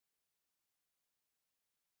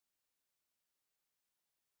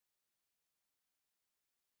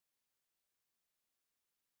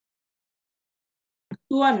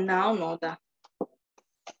都係唔鬧我的。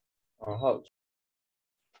好。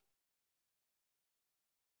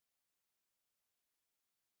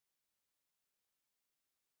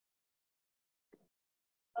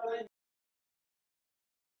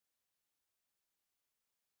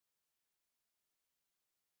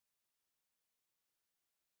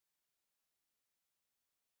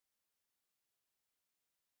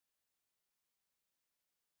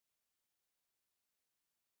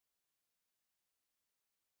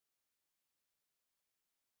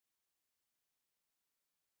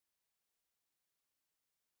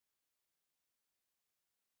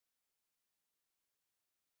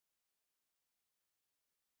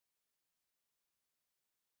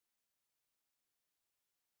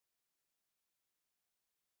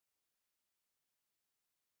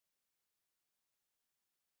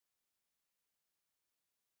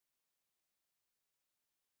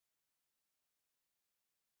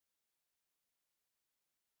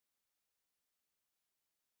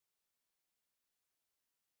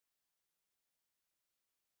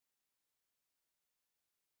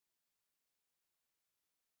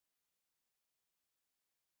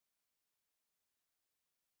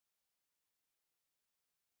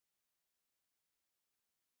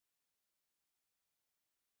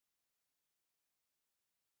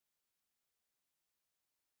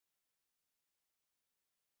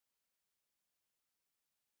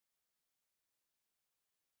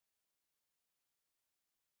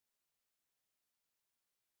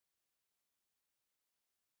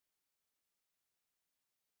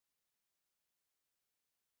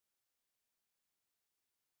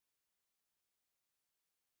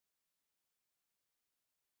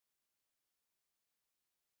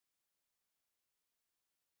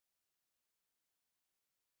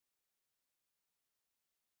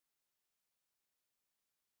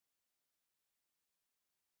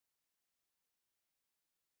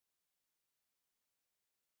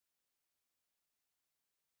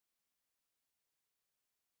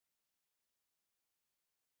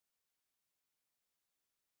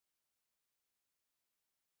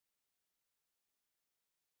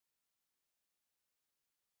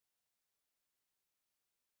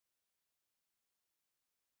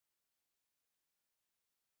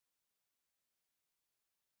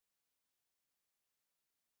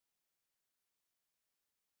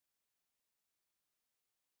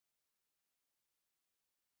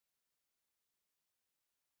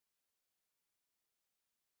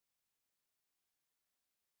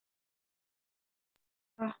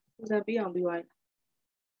啊，現在邊樣邊位？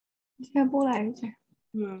先波嚟啫。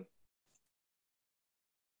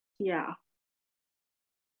呀，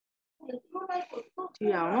這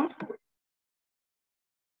樣咯。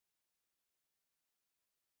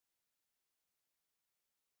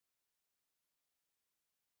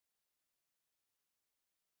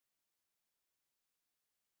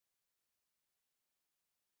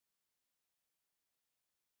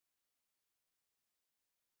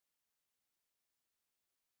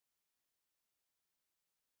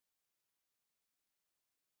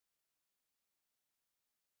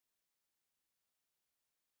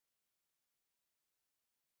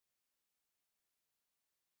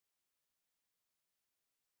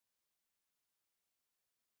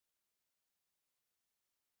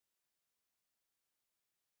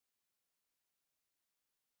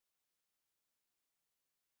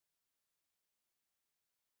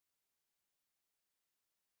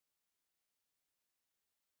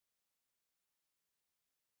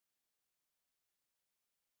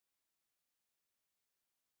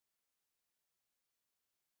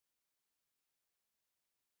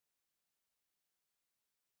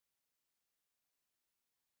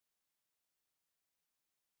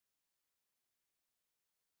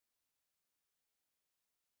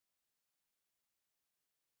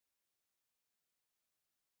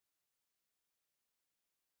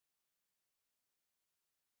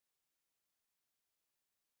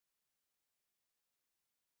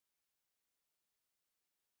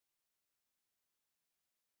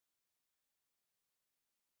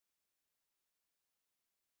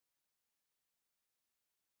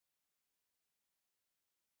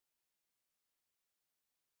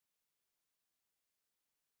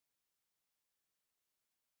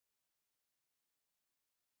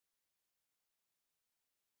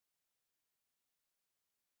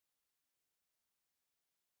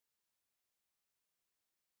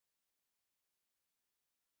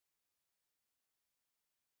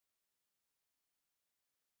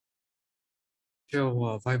就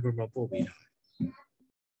Viber မှာပို့ပေးတာ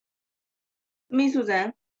မိစုစံ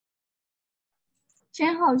ချ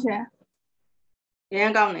င်းဟုတ်ရှင် ရ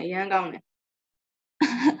မ်းကောင်းတယ်ရမ်းကောင်းတယ်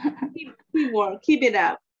keep it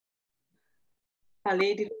up ဟာ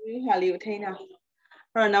လေးဒီလိုမျိုးဟာလေးကိုထိန်းတာအဲ့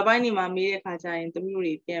တော့နောက်ပိုင်းနေမှာမေးတဲ့ခါကျရင်သမီးတို့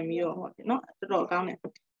တွေပြန်ပြီးတော့ဟောတယ်နော်တော်တော်ကောင်းတယ်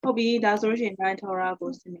ဟုတ်ပြီဒါဆိုလို့ရှိရင်9ထော်ရာ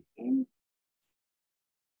ကိုစနေ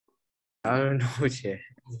I don't know ချေ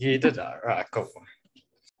ရေးတတ်တာအကောက်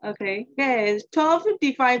Okay ကဲ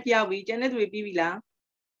 12:55 ရောက်ပြီကျန်တဲ့သူတွေပြီးပြီလား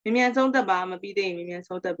မြန်မြန်ဆုံးသက်ပါမပြီးသေးရင်မြန်မြန်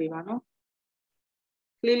ဆုံးသက်ပေးပါနော်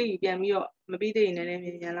clearly ပြန်ပြီးတော့မပြီးသေးရင်လည်းမြ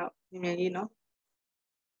န်မြန်လောက်မြန်မြန်ရေးနော်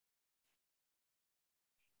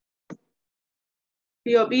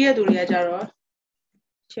ပြီးတော့ပြီးရသူတွေကကြတော့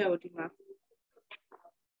ချက်ကိုဒီမှာ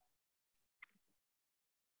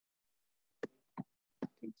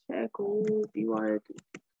ဒီချက်ကိုပြီးသွားတဲ့သူ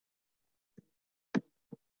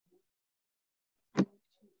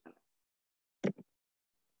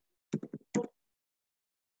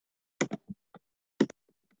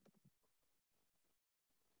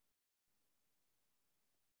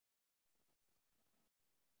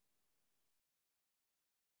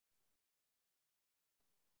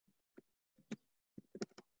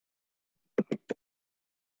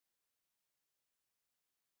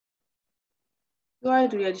ပြောရတဲ့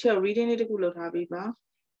သူတွေကတချို့ reading လေးတစ်ခုလုပ်ထားပေးပါ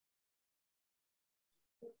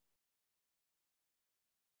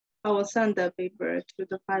I will send the paper to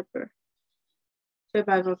the Viber ဒီ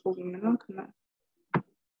Viber ပို့ပြီးမယ်နော်ခဏ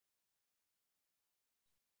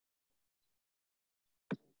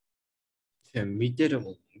ချေမိတဲ့တော့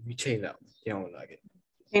မိချိန်လာပြောင်းလာခဲ့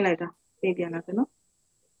ချိန်လိုက်တာပြင်ပြန်လာတယ်နော်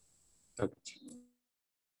ဟုတ် ပြီး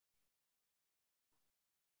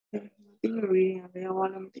reading ရတယ်ဘာ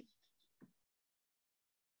လို့မသိ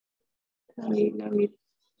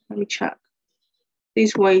let me check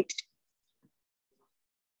please wait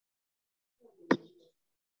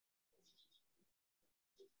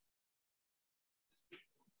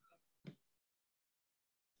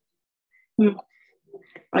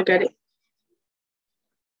I got it.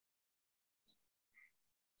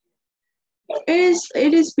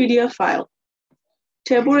 It is PDF file.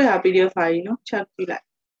 Table PDF file, you know, check it like.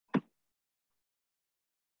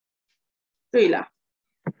 Really?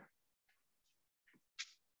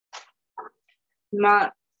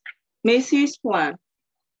 Macy's plan.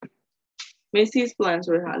 Macy's plan,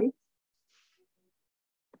 sorry, Holly.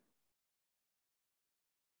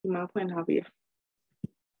 My plan have you.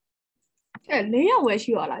 4ရက်ဝယ်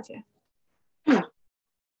ရှိရလားချင်း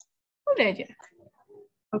ဟုတ်တယ်ချင်း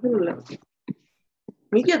အခုလည်း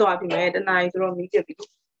မိပြသွားပြီမဲ့တနားရီဆိုတော့မိပြပြီ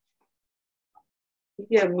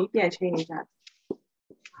မိပြန်ချိန်နေကြတယ်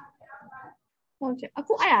ဟုတ်ချင်းအ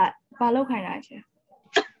ခုအဲ့ဒါဘာလုပ်ခိုင်းတာချင်း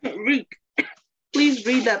Read. Please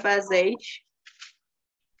read the passage.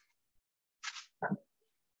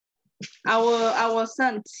 I will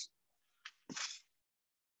send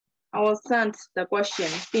the question.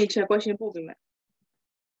 Teacher question ပို့ပေးမယ်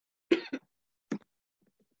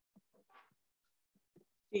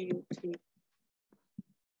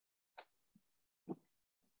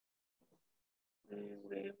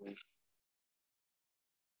wait.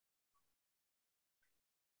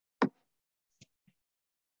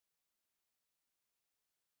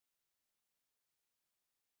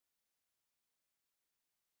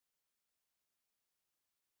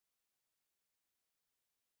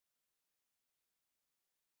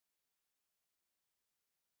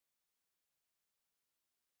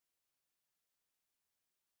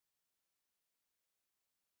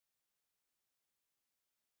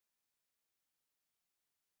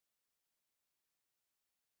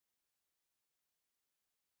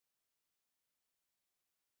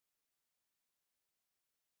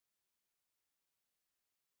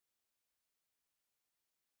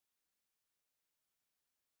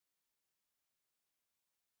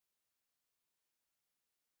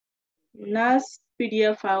 Last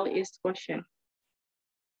PDF file is question.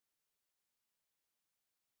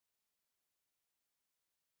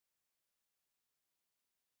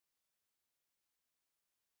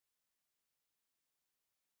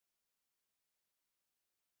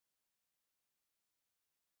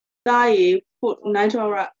 Dai put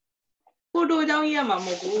natural. Photo down here,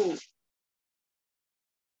 Mamogu.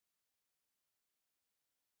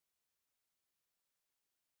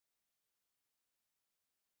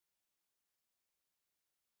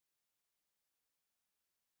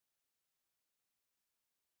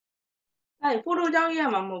 Dai photo down here,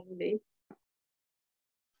 Mamogu.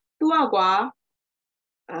 Two agua.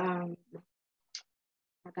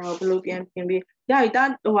 ဒါကိုဘယ်လိုပြန်ပြင်ပေးရည်တာ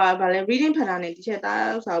ဟိုဟာဗာလဲ reading ဖတ်တာနဲ့ဒီချက်ဒါ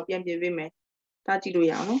ဥစားကိုပြန်ပြင်ပေးမယ်ဒါကြည့်လို့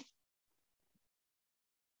ရအောင်နော်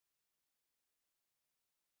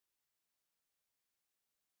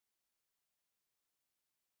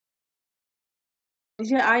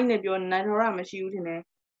This I need your night or I'm a shoot in it.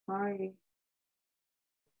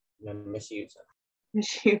 Misuse.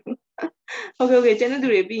 Okay,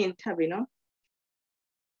 generally be in tabby, no?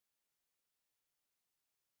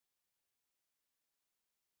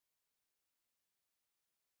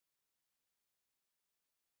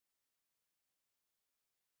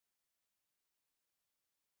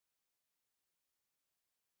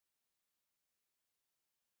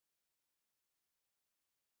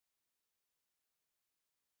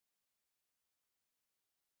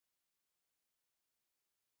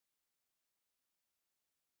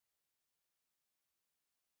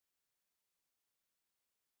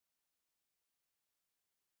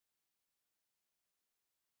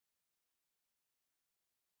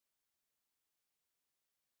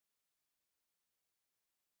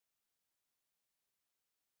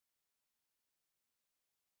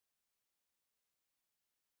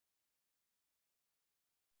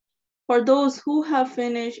 For those who have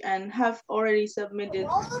finished and have already submitted,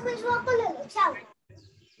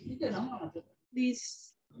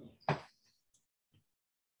 please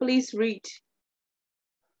read.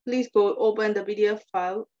 Please go open the PDF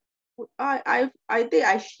file. I think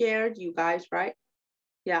I shared you guys, right?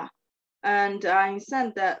 Yeah, and I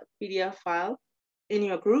sent that PDF file in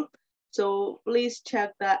your group. So please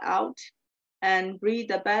check that out and read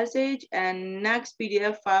the passage. And next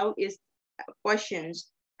PDF file is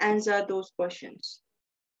questions. Answer those questions.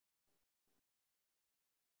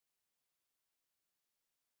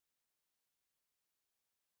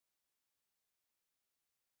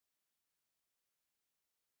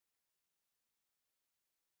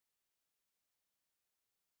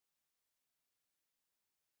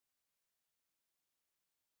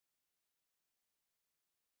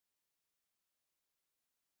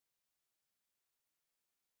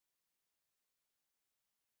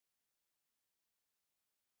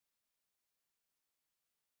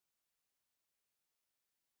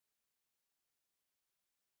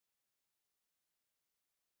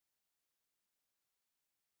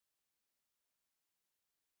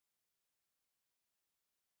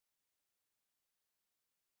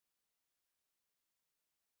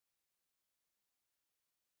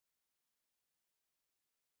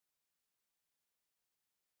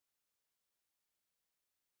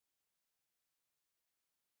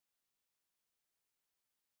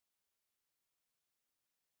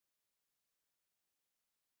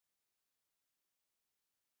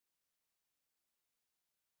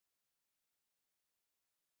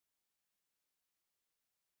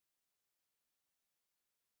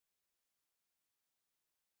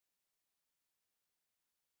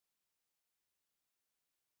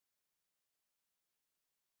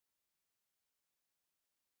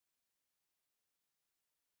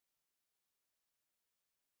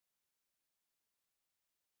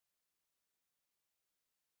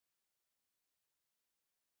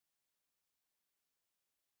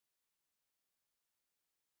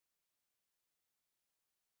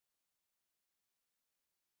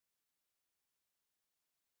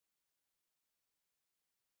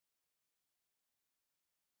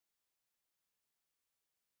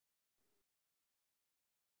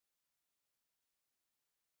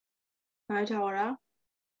 Hi, Tawara.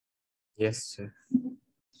 Yes, sir.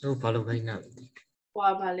 No, follow right now.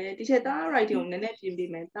 Wabale, teacher, that writing on the net in the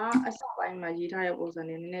meta, as I my guitar was an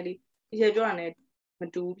enemy. Teacher, John, it,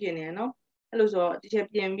 Matu, piano. Hello, so teacher,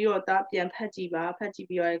 PMB or that, and Pachiba,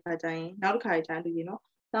 Pachibi, Katain, now Kaitan, you know.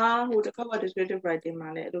 That would cover descriptive writing,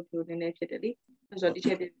 man, look to the net, so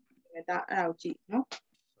teacher did that out, no?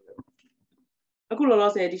 A cool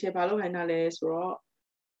loss, teacher, Palo, and Alice, raw.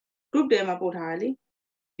 Group them about highly.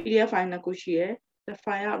 PDF file negotiate, the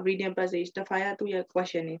fire reading passage, the fire to your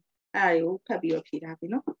questioning. I will have your kid happy,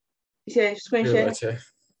 no? He says, screen share.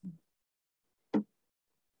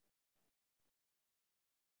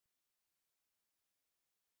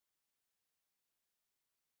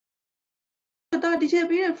 That teacher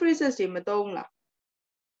be a phrases in Madonna.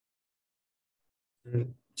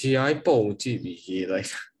 GI 部知唔知嚟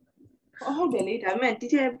？Oh, the late I meant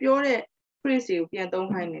teacher pure phrase you be a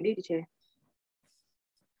don't find any teacher.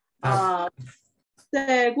 The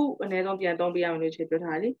good and I don't be able to check it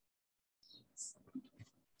highly.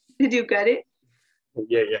 Did you get it?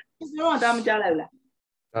 Yeah. No, damn Jalala.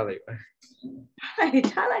 I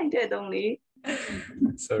challenge it only.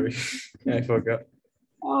 Sorry, I forgot.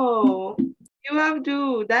 Oh, you have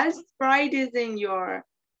to. That's practice in your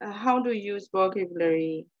how to use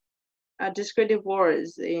vocabulary, descriptive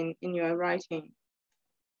words in your writing.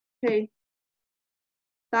 Okay.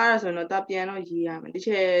 ဒါရဆိုတော့ဒါပြန်တော့ရေးရမယ်တစ်ချ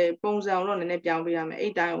က်ပုံစံတော့နည်းနည်းပြောင်းပေးရမယ်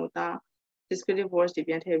အဲ့တိုင်းကိုဒါ descriptive words တွေ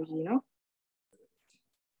ပြန်ထည့်ပြီးเนาะ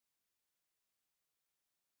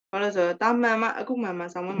ဘာလို့ဆိုတော့တာမှန်မှအခုမှန်မှ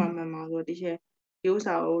ဆောင်းမှန်မှန်မှဆိုတော့ဒီချက်ဒီဥစ္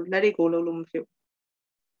စာကိုလက်တွေကိုလုံးလို့မဖြစ်ဘူး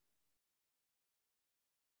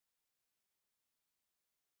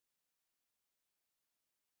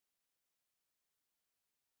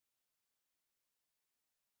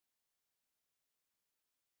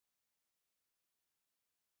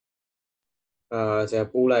ဆရာ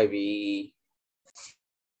ပို့လိုက်ပြီ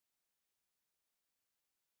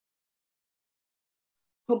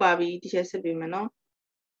ဟုတ်ပါပြီဒီချက်စစ်ပေးမယ်နော်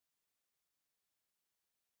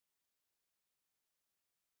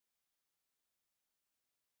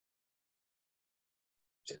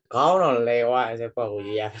ခေါင်းတော့လဲဝါဆရာပေါ့ကို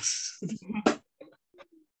ရေးရ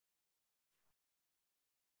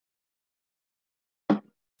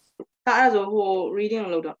ဒါအဲ့ဒါဆိုဟို reading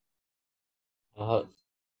ကိုလုပ်တော့ ဟုတ်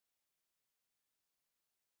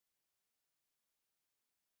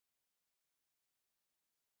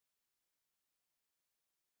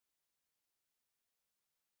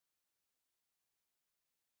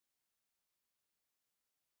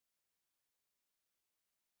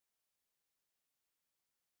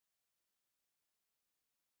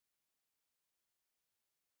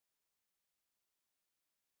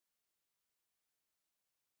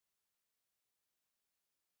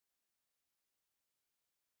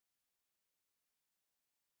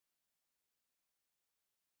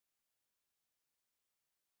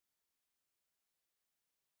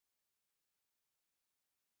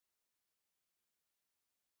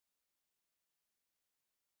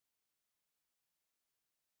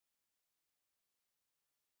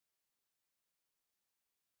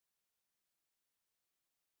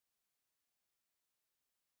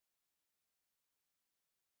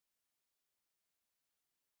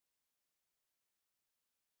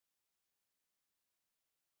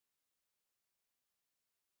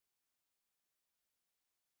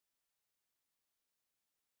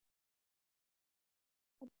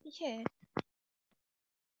Teacher,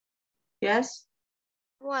 yes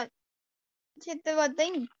what? Chị tôi vào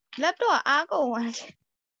tính lớp đó á cô à.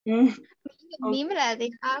 Mí mới là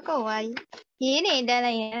tính á cô à. Chỉ này đây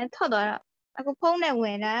này thôi rồi. Aku phong này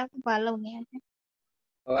quên đã vào lâu nè.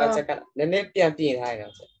 ဟိုအချက်ကနည်းနည်းပြန်ပြင်ထားရအော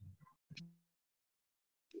င်ဆရာ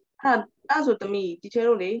အဲ့ဆိုတမီဒီချက်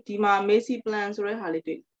တို့လေဒီမှာ Macy plan ဆိုတဲ့ဟာလေး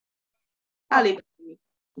တွေ့အဲ့လေး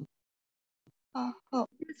ဟုတ်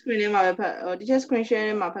screen ထဲမှာပဲဖတ်ဒီချက် screen share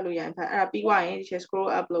ထဲမှာဖတ်လို့ရရင်ဖတ်အဲ့ဒါပြီးသွားရင်ဒီချက် scroll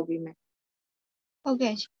up လုပ်ပြီးမယ် ဟုတ်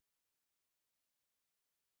ကဲ့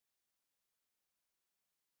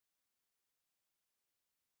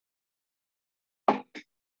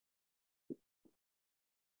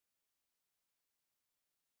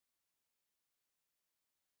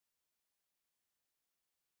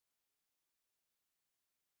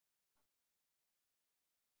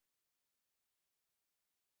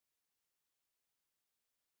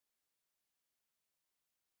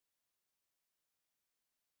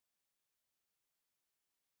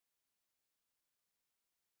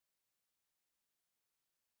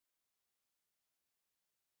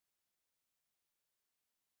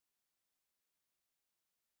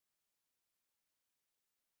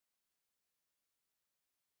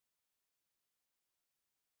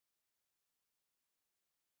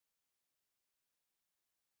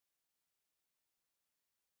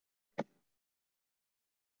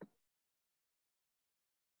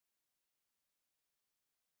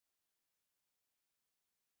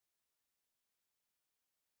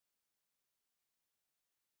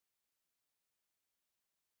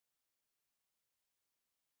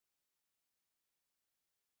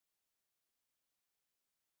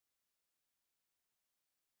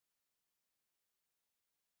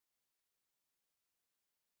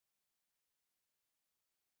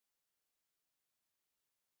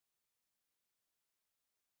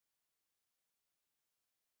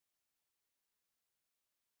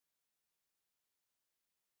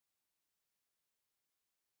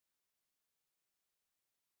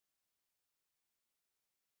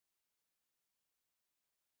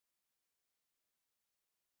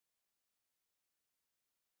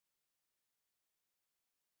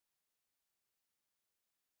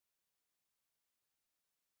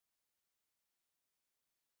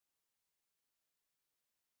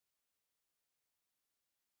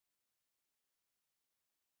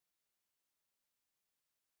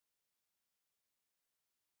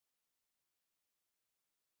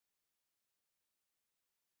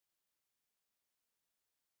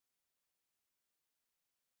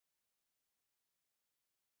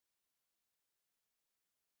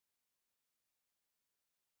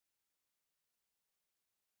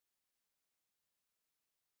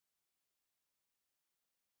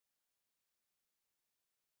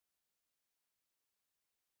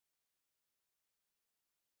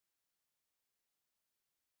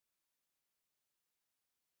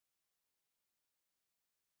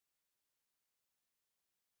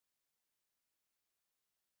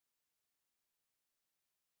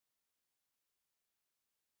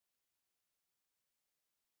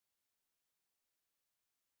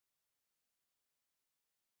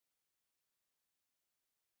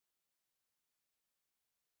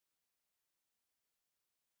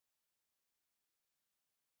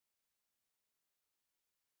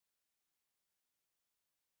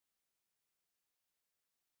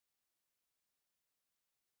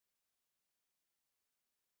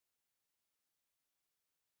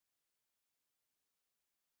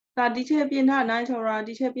စာဒီချက်ပြင်ထားနိုင်ချော်ရာ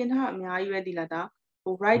ဒီချက်ပြင်ထားအများကြီးပဲဒီလားဒါ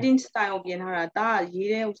ဟို writing style ကိုပြင်ထားတာဒါရေး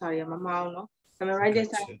တဲ့ဥစ္စာတွေကမမှားဘူးเนาะဒါပေမဲ့ writing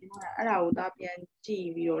style ကိုပြင်ထားတာအဲ့ဒါကိုဒါပြန်ကြည့်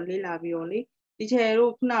ပြီးတော့လေ့လာပြီးတော့လေဒီချက်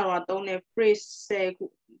တို့ခုနကတော့သုံးတဲ့ phrase 10ခု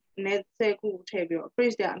နဲ့10ခုထည့်ပြီးတော့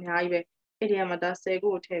phrase တွေအများကြီးပဲအဲ့ဒီမှာဒါ10ခု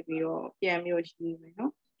ကိုထည့်ပြီးတော့ပြန်ပြီးတော့ရေးမယ်เนา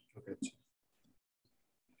ะဟုတ်ကဲ့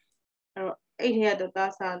အဲ့တော့အဲ့ဒီကတော့ဒါ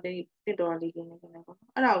စာလေးတစ်တော်လေးกินနေတယ်ပေါ့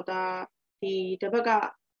အဲ့ဒါကိုဒါဒီတစ်ဘက်က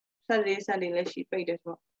Saturday Sunday လည်းရှိပိတ်တယ်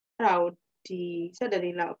ဆိုတော့အဲ့ဒါကိုဒီ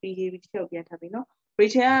Saturday လောက်ပြီးရေးပြီးတစ်ချက်ပြန်ထပ်ပြီးနော်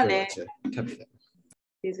Rachel ကလည်းထပ်ပြီး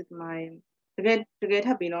basic mind တကယ်ထ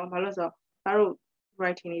ပ်ပြီးနော်ဘာလို့ဆိုတော့ဒါတို့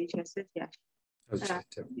writing လေးချက်စစ်ရရှိဟုတ်ကဲ့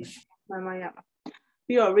ထပ်ပြီးမှရပါ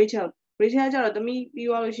ပြီးတော့ Rachel ကျတော့တမီးပြီး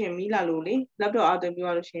သွားလို့ရှိရင်မီးလာလို့လေ laptop အောက်တင်ပြီး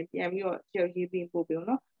သွားလို့ရှိရင်ပြန်ပြီးတော့ချက်ရေးပြီးပို့ပြီး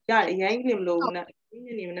နော်ရတယ်အရင်ကလေးမလို့နဲ့ဒီ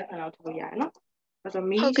နေ့နေမနဲ့ဆန်တော့ထုတ်ရတယ်နော်အဲ့တော့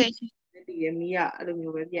မီးရှိတည်ရမီးကအဲ့လို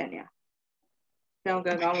မျိုးပဲပြန်နေတာကြောင်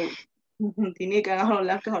ကောင်းလို့ဒီနေ့ကောင်းလို့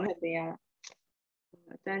laptop နဲ့တင်ရတာ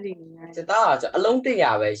တန်းတည်နေရတယ်စတားအလုံး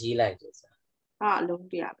100ပဲရေးလိုက်တယ်ဆရာဟာအလုံး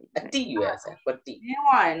100ပဲအတိရွယ်ဆရာကွက်တိနင်း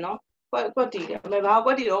သွားတယ်နော်ကွက်တီတယ်မဘာကွ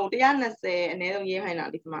က်တီတော့120အနည်းဆုံးရေးခိုင်းတာ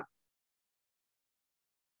ဒီမှာ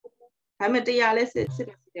ဒါပေမဲ့100လဲစစ်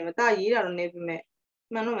တယ်မတရေးတာတော့နေပြီမဲ့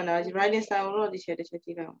မှန်တော့မှန်တာ writing style ကိုတော့ဒီချက်တစ်ချက်ကြ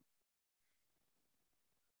ည့်လိုက်အောင်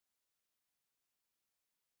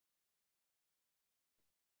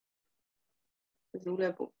ဇူးလဲ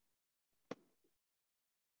ပို့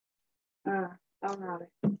တောင်းတာပဲ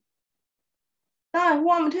ဒါ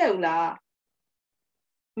ဟိုကမထည့်ဘူးလား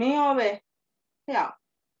မင်းရောပဲထည့်အောင်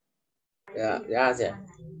ရဆရာ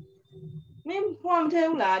မင်းဟိုကမထည့်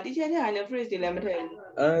ဘူးလားတီချက်ထည့်ခိုင်းတဲ့ phrase တွေလည်းမထည့်ဘူး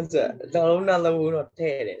ဆရာတော့လုံးတော့ထ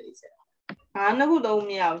ည့်တယ်လေဆရာဟာနှစ်ခုသုံး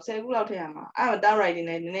မရဘူး10ခုလောက်ထည့်ရမှာအဲ့ဒါ tab writing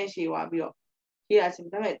နဲ့နည်းနည်းရှည်သွားပြီးတော့ရေးရစီ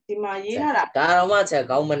ဒါပေမဲ့ဒီမှာရေးထားတာဒါတော့မှချက်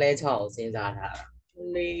ကောင်းမနေချအောင်စဉ်းစားထားတာ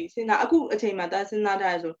လေစဉ်းစားအခုအချိန်မှာဒါစဉ်းစား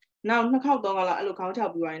ထားရဆိုနောက်2ခေါက်3ခေါက်လောက်အဲ့လိုခေါင်းချော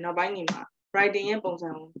က်ပြီးသွားရင်နောက်ပိုင်းနေမှာ writing ရဲ့ပုံစံ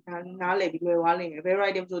ကိုနားလည်ပြီးလွယ်သွားလိမ့်မယ်ဘယ်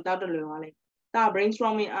writing ဆိုတောက်တလွယ်သွားလိမ့်မယ်ဒါ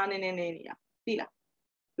brainstorming အားနည်းနေတာသိလား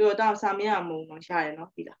ပြီးတော့ဒါစာမင်းကမုံတော့ရှာတယ်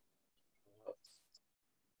နော်သိလား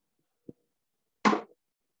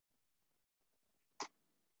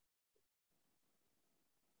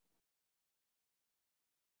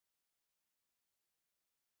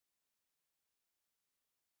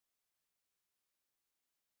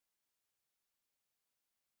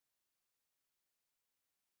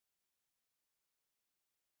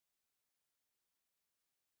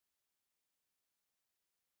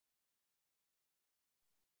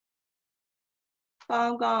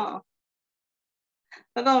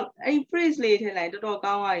ကောင်းအဲ့ phrase လေးထည့်လိုက်တော်တော်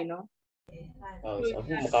ကောင်းသွားပြီနော်ဟုတ်အ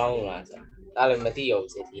ခုမကောင်းဘူးလားဆရာဒါလည်းမသိရ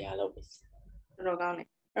ဘူးဆရာဒီဟာလို့တော်တော်ကောင်းတယ်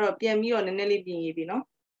အဲ့တော့ပြန်ပြီးတော့နည်းနည်းလေးပြင်ရေးပြီနော်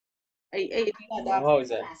အဲ့အဓိကဒါဟုတ်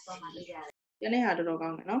ဆရာကျန်တဲ့ဟာတော်တော်ကော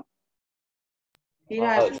င်းတယ်နော်ဒီ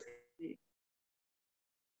ဟာ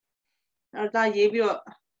အဲ့ဒါရေးပြီးတော့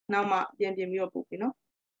နောက်မှပြင်ပြီးတော့ပို့ပြီနော်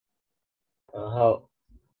ဟုတ်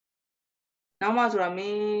နောက်မှဆိုတာမ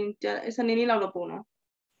င်းစနေနေ့လောက်တော့ပို့နော်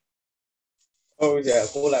ဟုတ်ဆရာ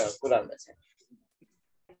ကိုလိုက်မယ်ဆရာ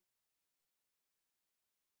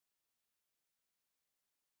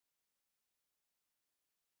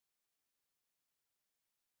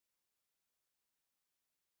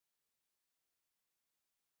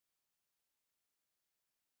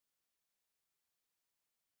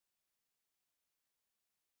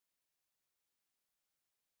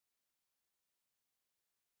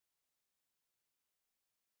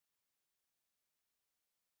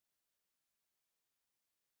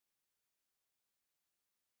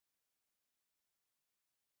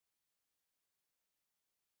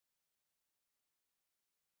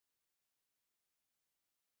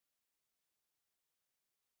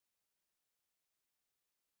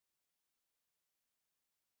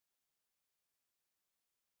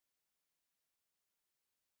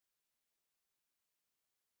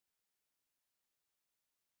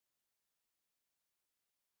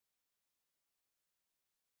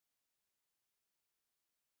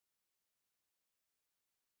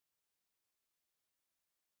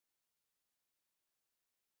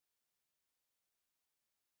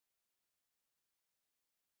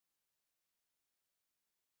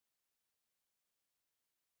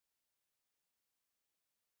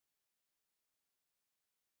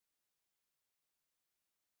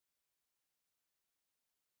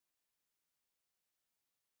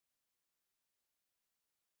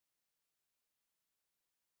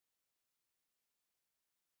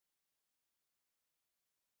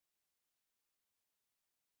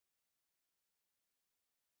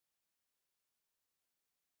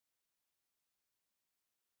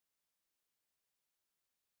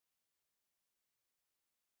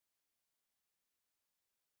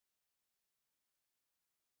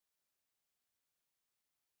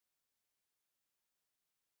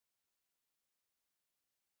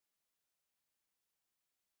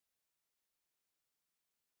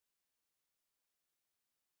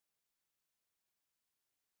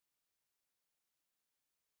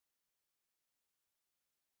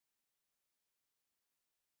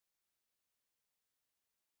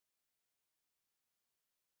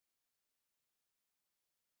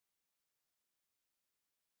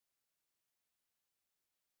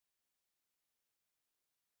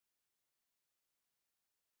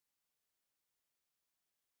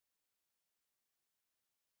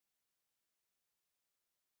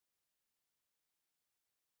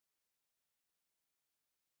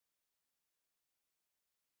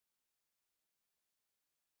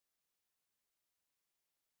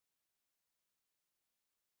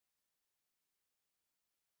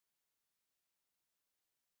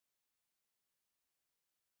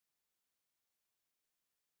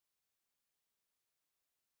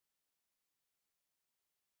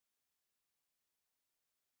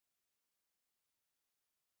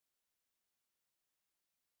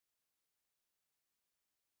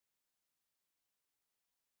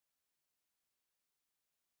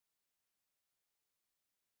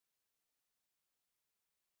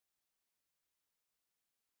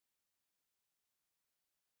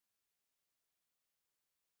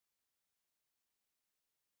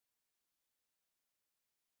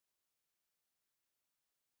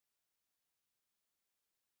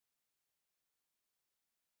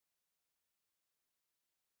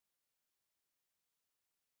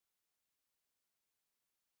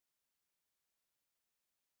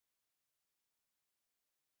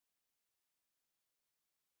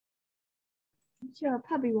Sure,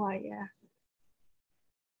 probably why, yeah.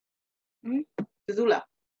 Zula.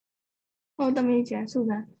 Oh, the major,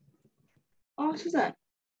 Susan. Oh, Susan.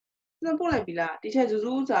 Susan ပို့လိုက်ပြီလားဒီချက်ဇူး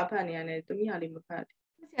ဇူးစာဖတ်နေရတယ်တမီးဟာလေးမဖတ်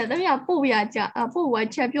Dạ, tao giờ bố bây giờ bố vừa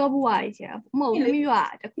chơi biểu bố ai chứ, mẫu tao bây giờ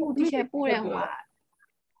tao cũng đi chơi bố này hòa,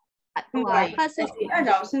 hòa phát sinh. အဲ့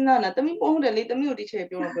ကြောင့်စဉ်းစားနေတာတမီးပို့ဟုတ်တယ်လေတမီးကိုဒီချက်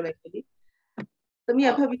ပြောတော့ပြောလိုက်ပြီတမီး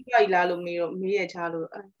ကဖတ်ပြီးသွားပြီလားလို့မေးတော့မေးရချလို့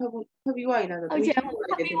ဖတ်ပြီးသွားပြီလားဆို ဟုတ်ချင်ဖ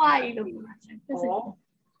တ်ပြီးသွားပြီလို့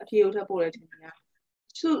အဖြေကိုထပ်ပို့တယ်ထင်တယ်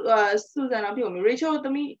ဆူဇန်တော့ပြောမယ်ရေချိုတ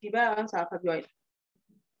မီးဒီဘက်စာဖတ်ပြောလိုက်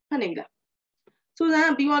ဖတ်နေပြီလားဆူဇန်က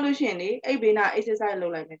ပြီးသွားလို့ရှိရင်လေအဲ့ဘေးနာ exercise လု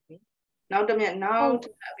ပ်လိုက်မယ်ခင်နောက်တစ်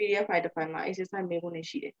PDF file တစ် file မှာ exercise မေးဖို့နေ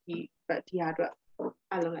ရှိတယ်ဒီဟာအတွက်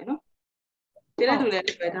အားလုံးလိုက်နော်ဒီတဲ့သူလည်း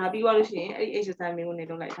ဒါပြီးသွားလို့ရှိရင်အဲ့ exercise မေးဖို့နေ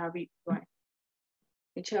လုပ်လိုက်ဒါပြီးသွားရင်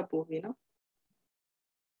အချက်ပို့ပြီနော်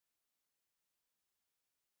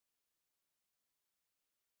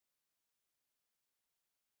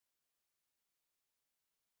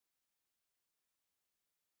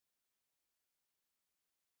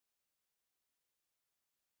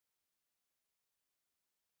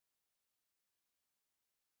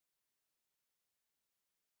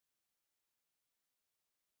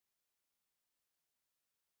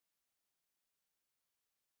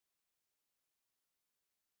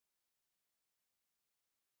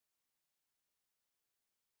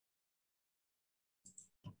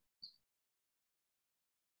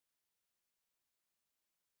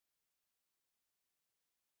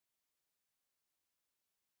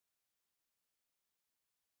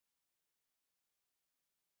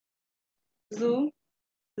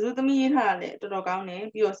ဇူးသမီးရေးထားတာလည်းတော်တော်ကောင်းတယ်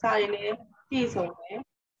ပြီးတော့စာရည်လည်းပြည့်စုံတယ်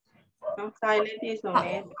နော်စာရည်လည်းပြည့်စုံတ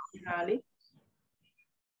ယ်ဒါလေး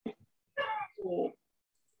ဟို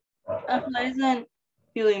unpleasant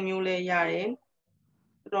feeling မျိုးလည်းရတယ်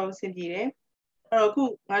တော်တော်ဆင်ပြေတယ်အဲ့တော့ခု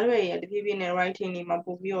ငါတို့ရဲ့တဖြည်းဖြည်းနဲ့ writing တွေမှာ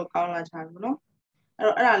ပို့ပြီးတော့ကောင်းလာချာဘူးနော်အဲ့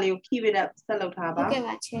တော့အဲ့ဒါလေးကို keep it up ဆက်လုပ်ထားပါဟုတ်ကဲ့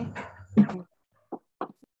ပါချေ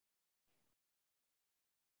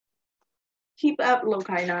keep up လုပ်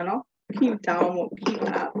ခိုင်းတာနော် keep down မို့ keep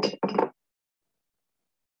up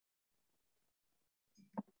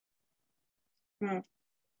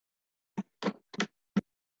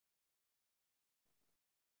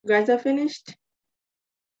You guys are finished?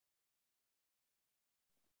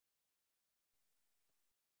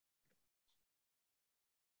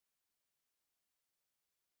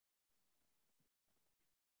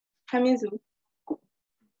 Hamizu.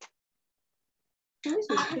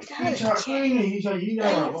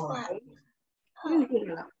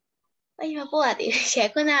 Bây giờ bố à thì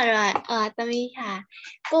sẽ có nào rồi tao nghĩ là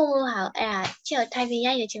bố hảo chiều thay vì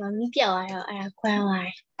vậy chỉ còn miếng biểu rồi qua ngoài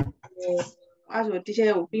À rồi đi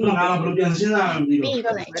chơi đi mà đi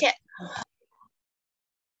rồi chết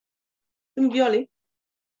đi biểu đi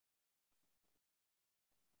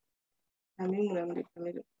làm gì làm gì làm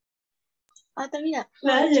gì tao nghĩ là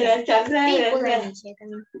đi bố này mình sẽ tao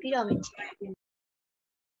biết rồi mình sẽ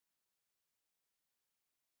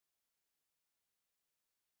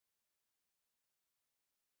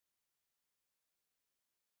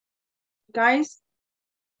Guys,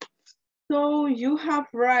 so you have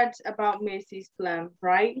read about Macy's plan,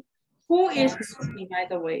 right? Who is Macy, by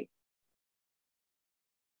the way?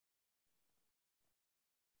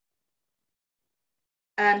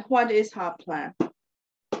 And what is her plan?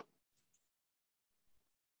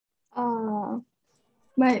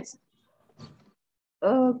 But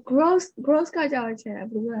gross ကကြောက်ချင်တယ်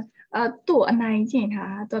ဘယ်လိုလဲသူ့အနိုင်ကျင့်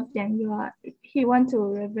ထားတော့ပြန်ပြီးတော့ he want to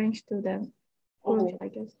revenge to them I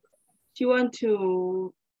guess She want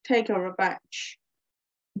to take a revenge.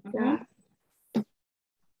 Yeah.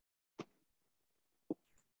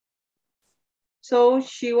 So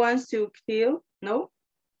she wants to kill. No.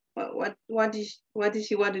 What did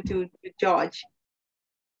she want to do with George?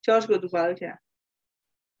 George go to Baltimore.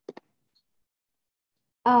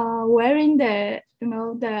 Wearing the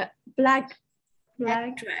the black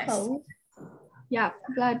dress. Coat. Yeah,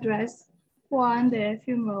 black dress. Won the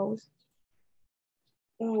funerals.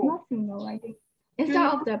 Oh. Not funeral, I think. Instead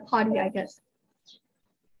of the party, I guess.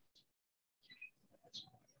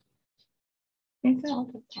 Instead of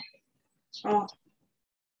the party. Oh.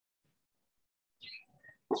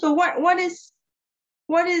 So what is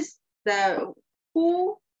the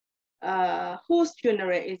whose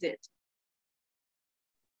funeral is it?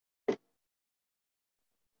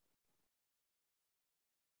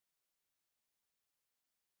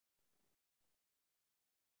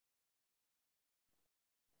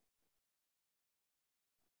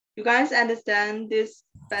 You guys understand this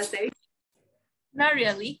passage? Not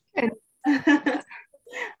really.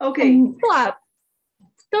 Okay.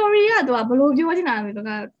 story ကတော့ဘလို့ပြောချင်တာလဲတော့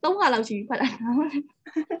3ခါလောက်ရှိဖတ်လိုက်တာဟုတ်တယ်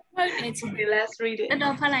Okay, let's read it.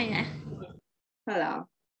 တော်ဖတ်လိုက်ရင် Hello.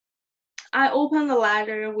 I opened the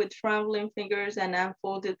letter with trembling fingers and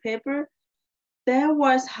unfolded paper. There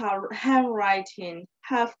was her handwriting,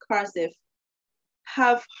 half cursive,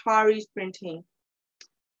 half hurried printing.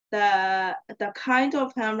 The kind of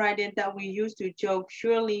handwriting that we used to joke,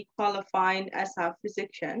 surely qualifying as a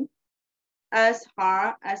physician. As her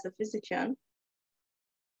as a physician.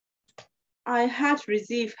 I had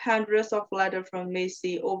received hundreds of letters from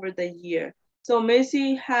Macy over the year. So Macy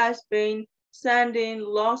has been sending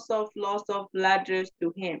lots of letters to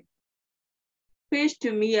him. Pitched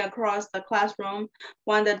to me across the classroom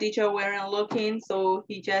when the teacher weren't looking, so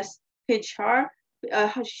he just pitched her.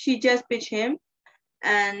 She just pitched him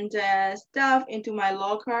and stuff into my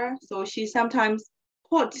locker. So she sometimes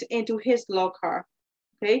put into his locker.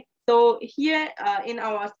 Okay, so here in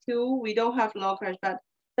our school we don't have lockers, but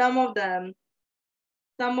some of the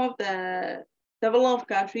developed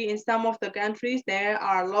country, in some of the countries there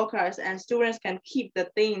are lockers and students can keep the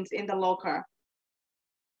things in the locker.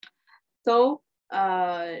 So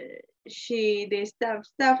they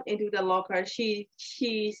stuff into the locker. She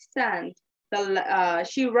sent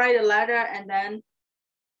she write a letter and then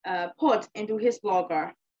put into his locker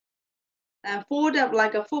and fold up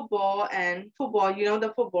like a football, and football, you know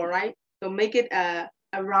the football, right? So make it a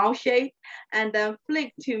round shape and then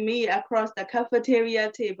flick to me across the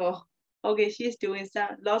cafeteria table. Okay, she's doing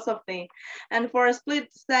lots of things. And for a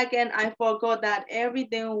split second, I forgot that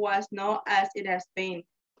everything was not as it has been.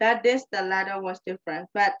 That the letter was different,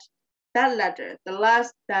 but that letter, the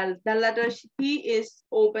letter he is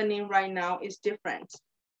opening right now is different.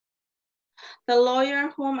 The lawyer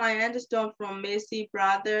whom I understood from Macy's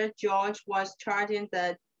brother George was charging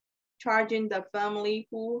the family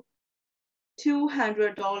who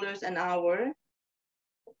 $200 an hour.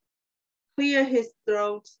 Clear his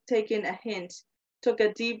throat, taking a hint, took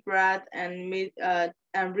a deep breath and read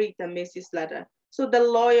the Macy's letter. So the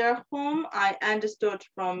lawyer whom I understood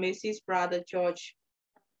from Macy's brother George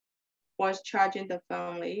was charging the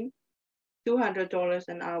family $200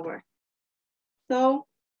 an hour. So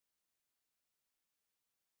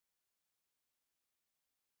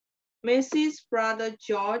Macy's brother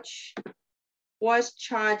George was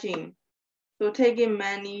charging, so taking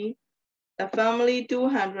money, the family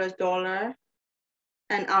 $200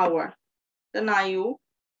 an hour. The nayu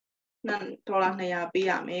 $200 ပေး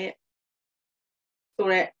ရမယ်ဆို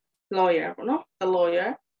တဲ့ lawyer ပေါ့နော် the lawyer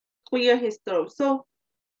clear his throat. So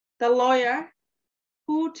the lawyer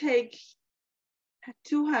who take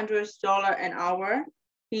 $200 an hour,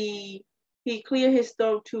 he cleared his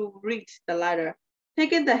throat to read the letter.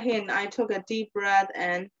 Taking the hint, I took a deep breath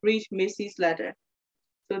and read Missy's letter.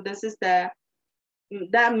 So this is that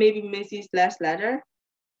may be Missy's last letter.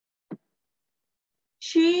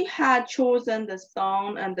 She had chosen the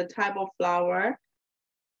song and the type of flower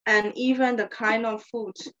and even the kind of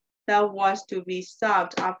food that was to be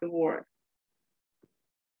served afterward.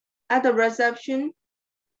 At the reception,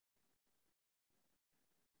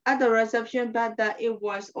 but that it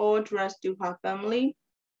was all addressed to her family.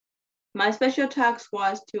 My special task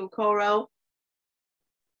was to corral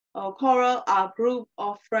a group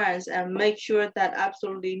of friends and make sure that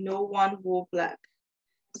absolutely no one wore black.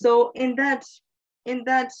 So in that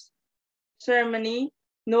ceremony,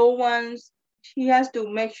 he has to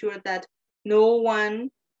make sure that no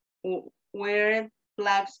one wear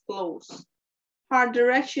black clothes. Her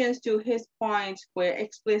directions to his point were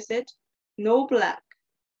explicit: no black.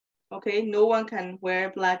 Okay, no one can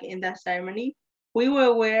wear black in that ceremony. We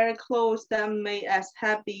will wear clothes that made us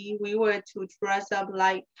happy. We were to dress up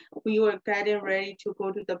like we were getting ready to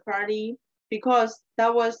go to the party, because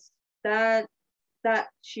that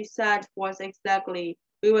she said was exactly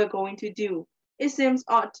we were going to do. It seems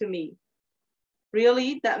odd to me,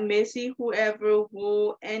 really, that Macy, whoever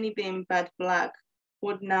wore anything but black,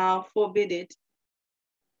 would now forbid it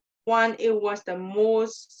when it was the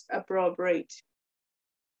most appropriate.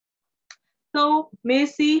 So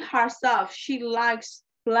Macy herself, she likes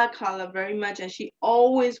black color very much and she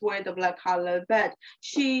always wear the black color, but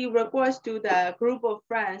she requests to the group of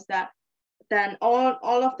friends that then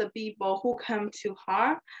all of the people who come to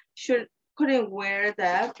her couldn't wear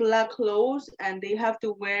the black clothes, and they have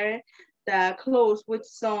to wear the clothes which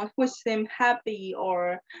seem happy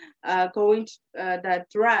or going to the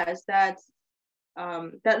dress that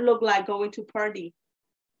look like going to party.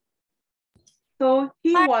 So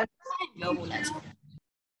he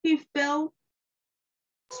felt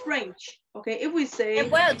strange. Okay, if we say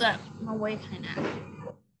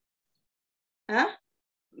huh?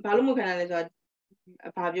 ဘာလို့မခံရလဲဆိုတော့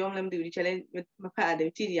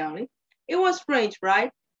It was strange,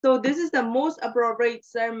 right? So this is the most appropriate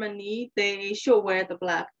ceremony. They should wear the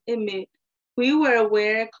black. We will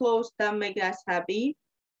wear clothes that make us happy.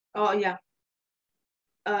 Oh yeah.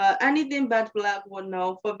 Anything but black would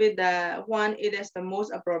know forbid that one. It is the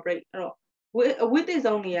most appropriate. With this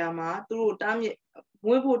only ama through damn it.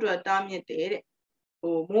 We put a damn it.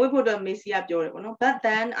 But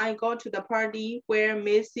then I go to the party where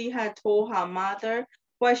Missy had told her mother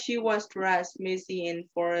what she was dressed Missy in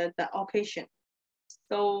for the occasion.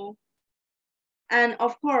 So, and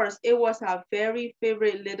of course, it was her very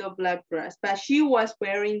favorite little black dress, but she was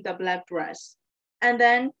wearing the black dress. And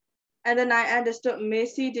then I understood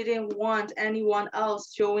Missy didn't want anyone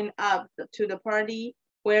else showing up to the party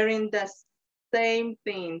wearing the same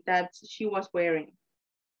thing that she was wearing.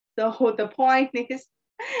 So the point is,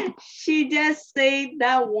 she just said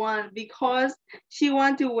that one because she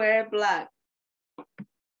wanted to wear black.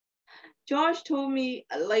 George told me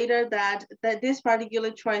later that this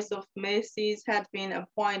particular choice of Macy's had been a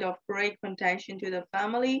point of great contention to the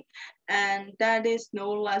family, and that is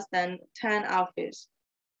no less than 10 outfits,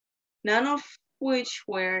 none of which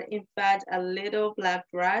were in fact a little black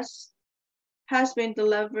dress, has been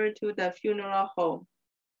delivered to the funeral home.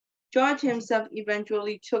 George himself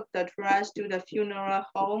eventually took the dress to the funeral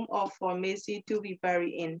home for Missy to be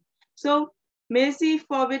buried in. So Missy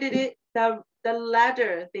forwarded it, the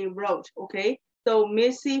letter they wrote, okay? So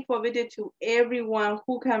Missy forwarded to everyone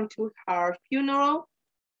who came to her funeral.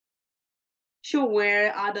 She'll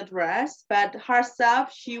wear other dress, but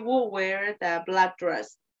herself, she will wear the black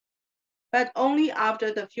dress. But only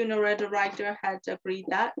after the funeral director had agreed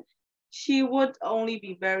that she would only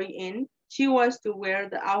be buried in, she was to wear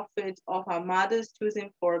the outfit of her mother's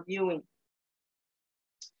choosing for viewing.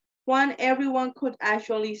 When everyone could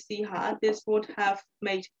actually see her, this would have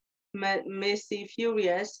made Missy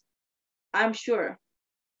furious, I'm sure.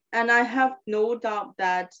 And I have no doubt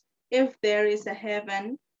that if there is a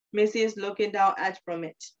heaven, Missy is looking down at from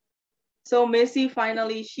it. So Missy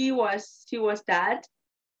finally, she was dead.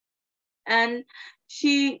 And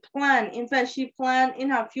she planned, in fact, in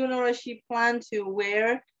her funeral, she planned to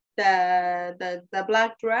wear the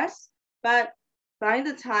black dress, but by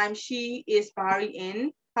the time she is buried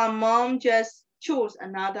in, her mom just chose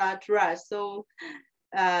another dress. So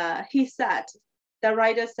the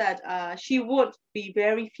writer said she would be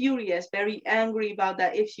very furious, very angry about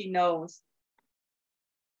that if she knows.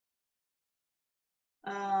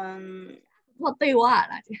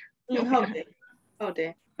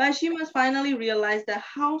 But she must finally realize that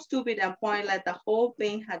how stupid and pointless the whole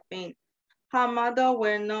thing had been. Her mother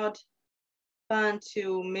were not bound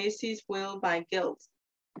to Missy's will by guilt.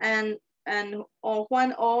 And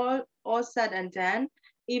when all said and done,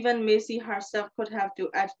 even Missy herself could have to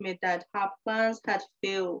admit that her plans had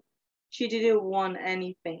failed. She didn't want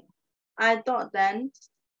anything. I thought then,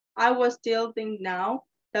 I was still thinking now,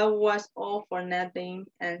 that was all for nothing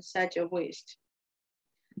and such a waste.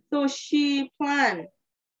 So she planned it,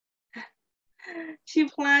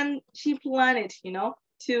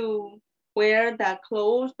 to wear that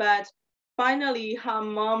clothes, but finally her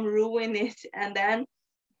mom ruined it, and then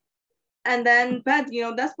but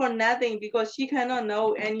that's for nothing because she cannot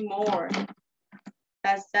know anymore.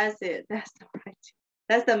 That's it.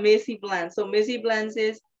 That's the Missy plan. So Missy plans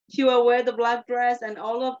is she will wear the black dress and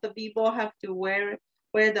all of the people have to wear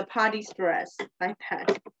the party dress like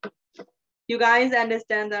that. You guys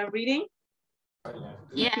understand the reading?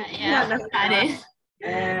 Yeah, got it.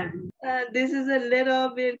 This is a little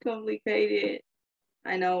bit complicated.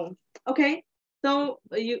 I know. Okay, so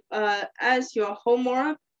you as your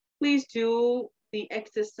homework, please do the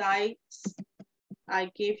exercise I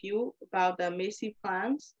gave you about the Missy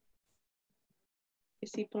plans.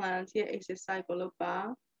 Missy plans, yeah, exercise ko lo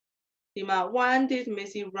pa. Dima, when did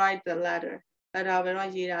Missy write the letter? Letter bero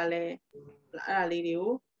yira le. Ara li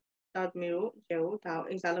diu. Dot miru, jeru, tao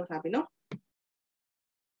exercise lo tha pi no.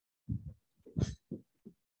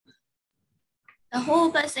 The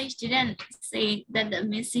whole passage didn't say that the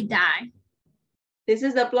Missy died. This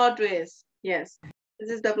is the plot twist. Yes, this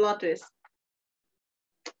is the plot twist.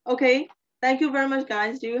 Okay, thank you very much,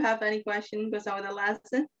 guys. Do you have any questions about the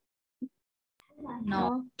lesson?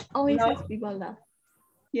 No, only 6 people left.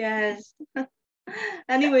 Yes.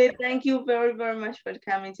 Anyway, thank you very, very much for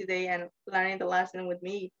coming today and learning the lesson with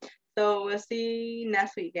me. So we'll see you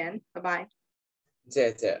next week again. Bye-bye.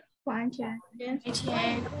 Yeah. One chat. Yeah, we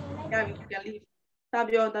can leave.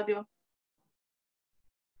 W.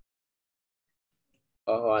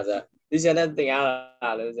 ဟုတ်ပါဒီကျန်တဲ့တင်ရတာ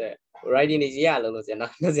လို့ဆို writing နေကြီးရလို့လို့ကျန်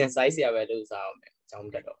တော့ကျန် size ရပဲလို့စားအောင်မယ်အကြောင်း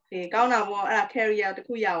တက်တော့ ကောင်းတာပေါ့အဲ့ဒါ carry ရတ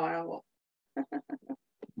ခုရသွားတာပေါ့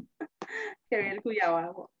career တစ်ခုရပါ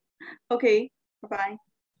တော့ပေါ့ Okay bye bye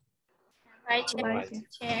Bye. Bye.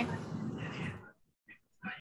 Bye.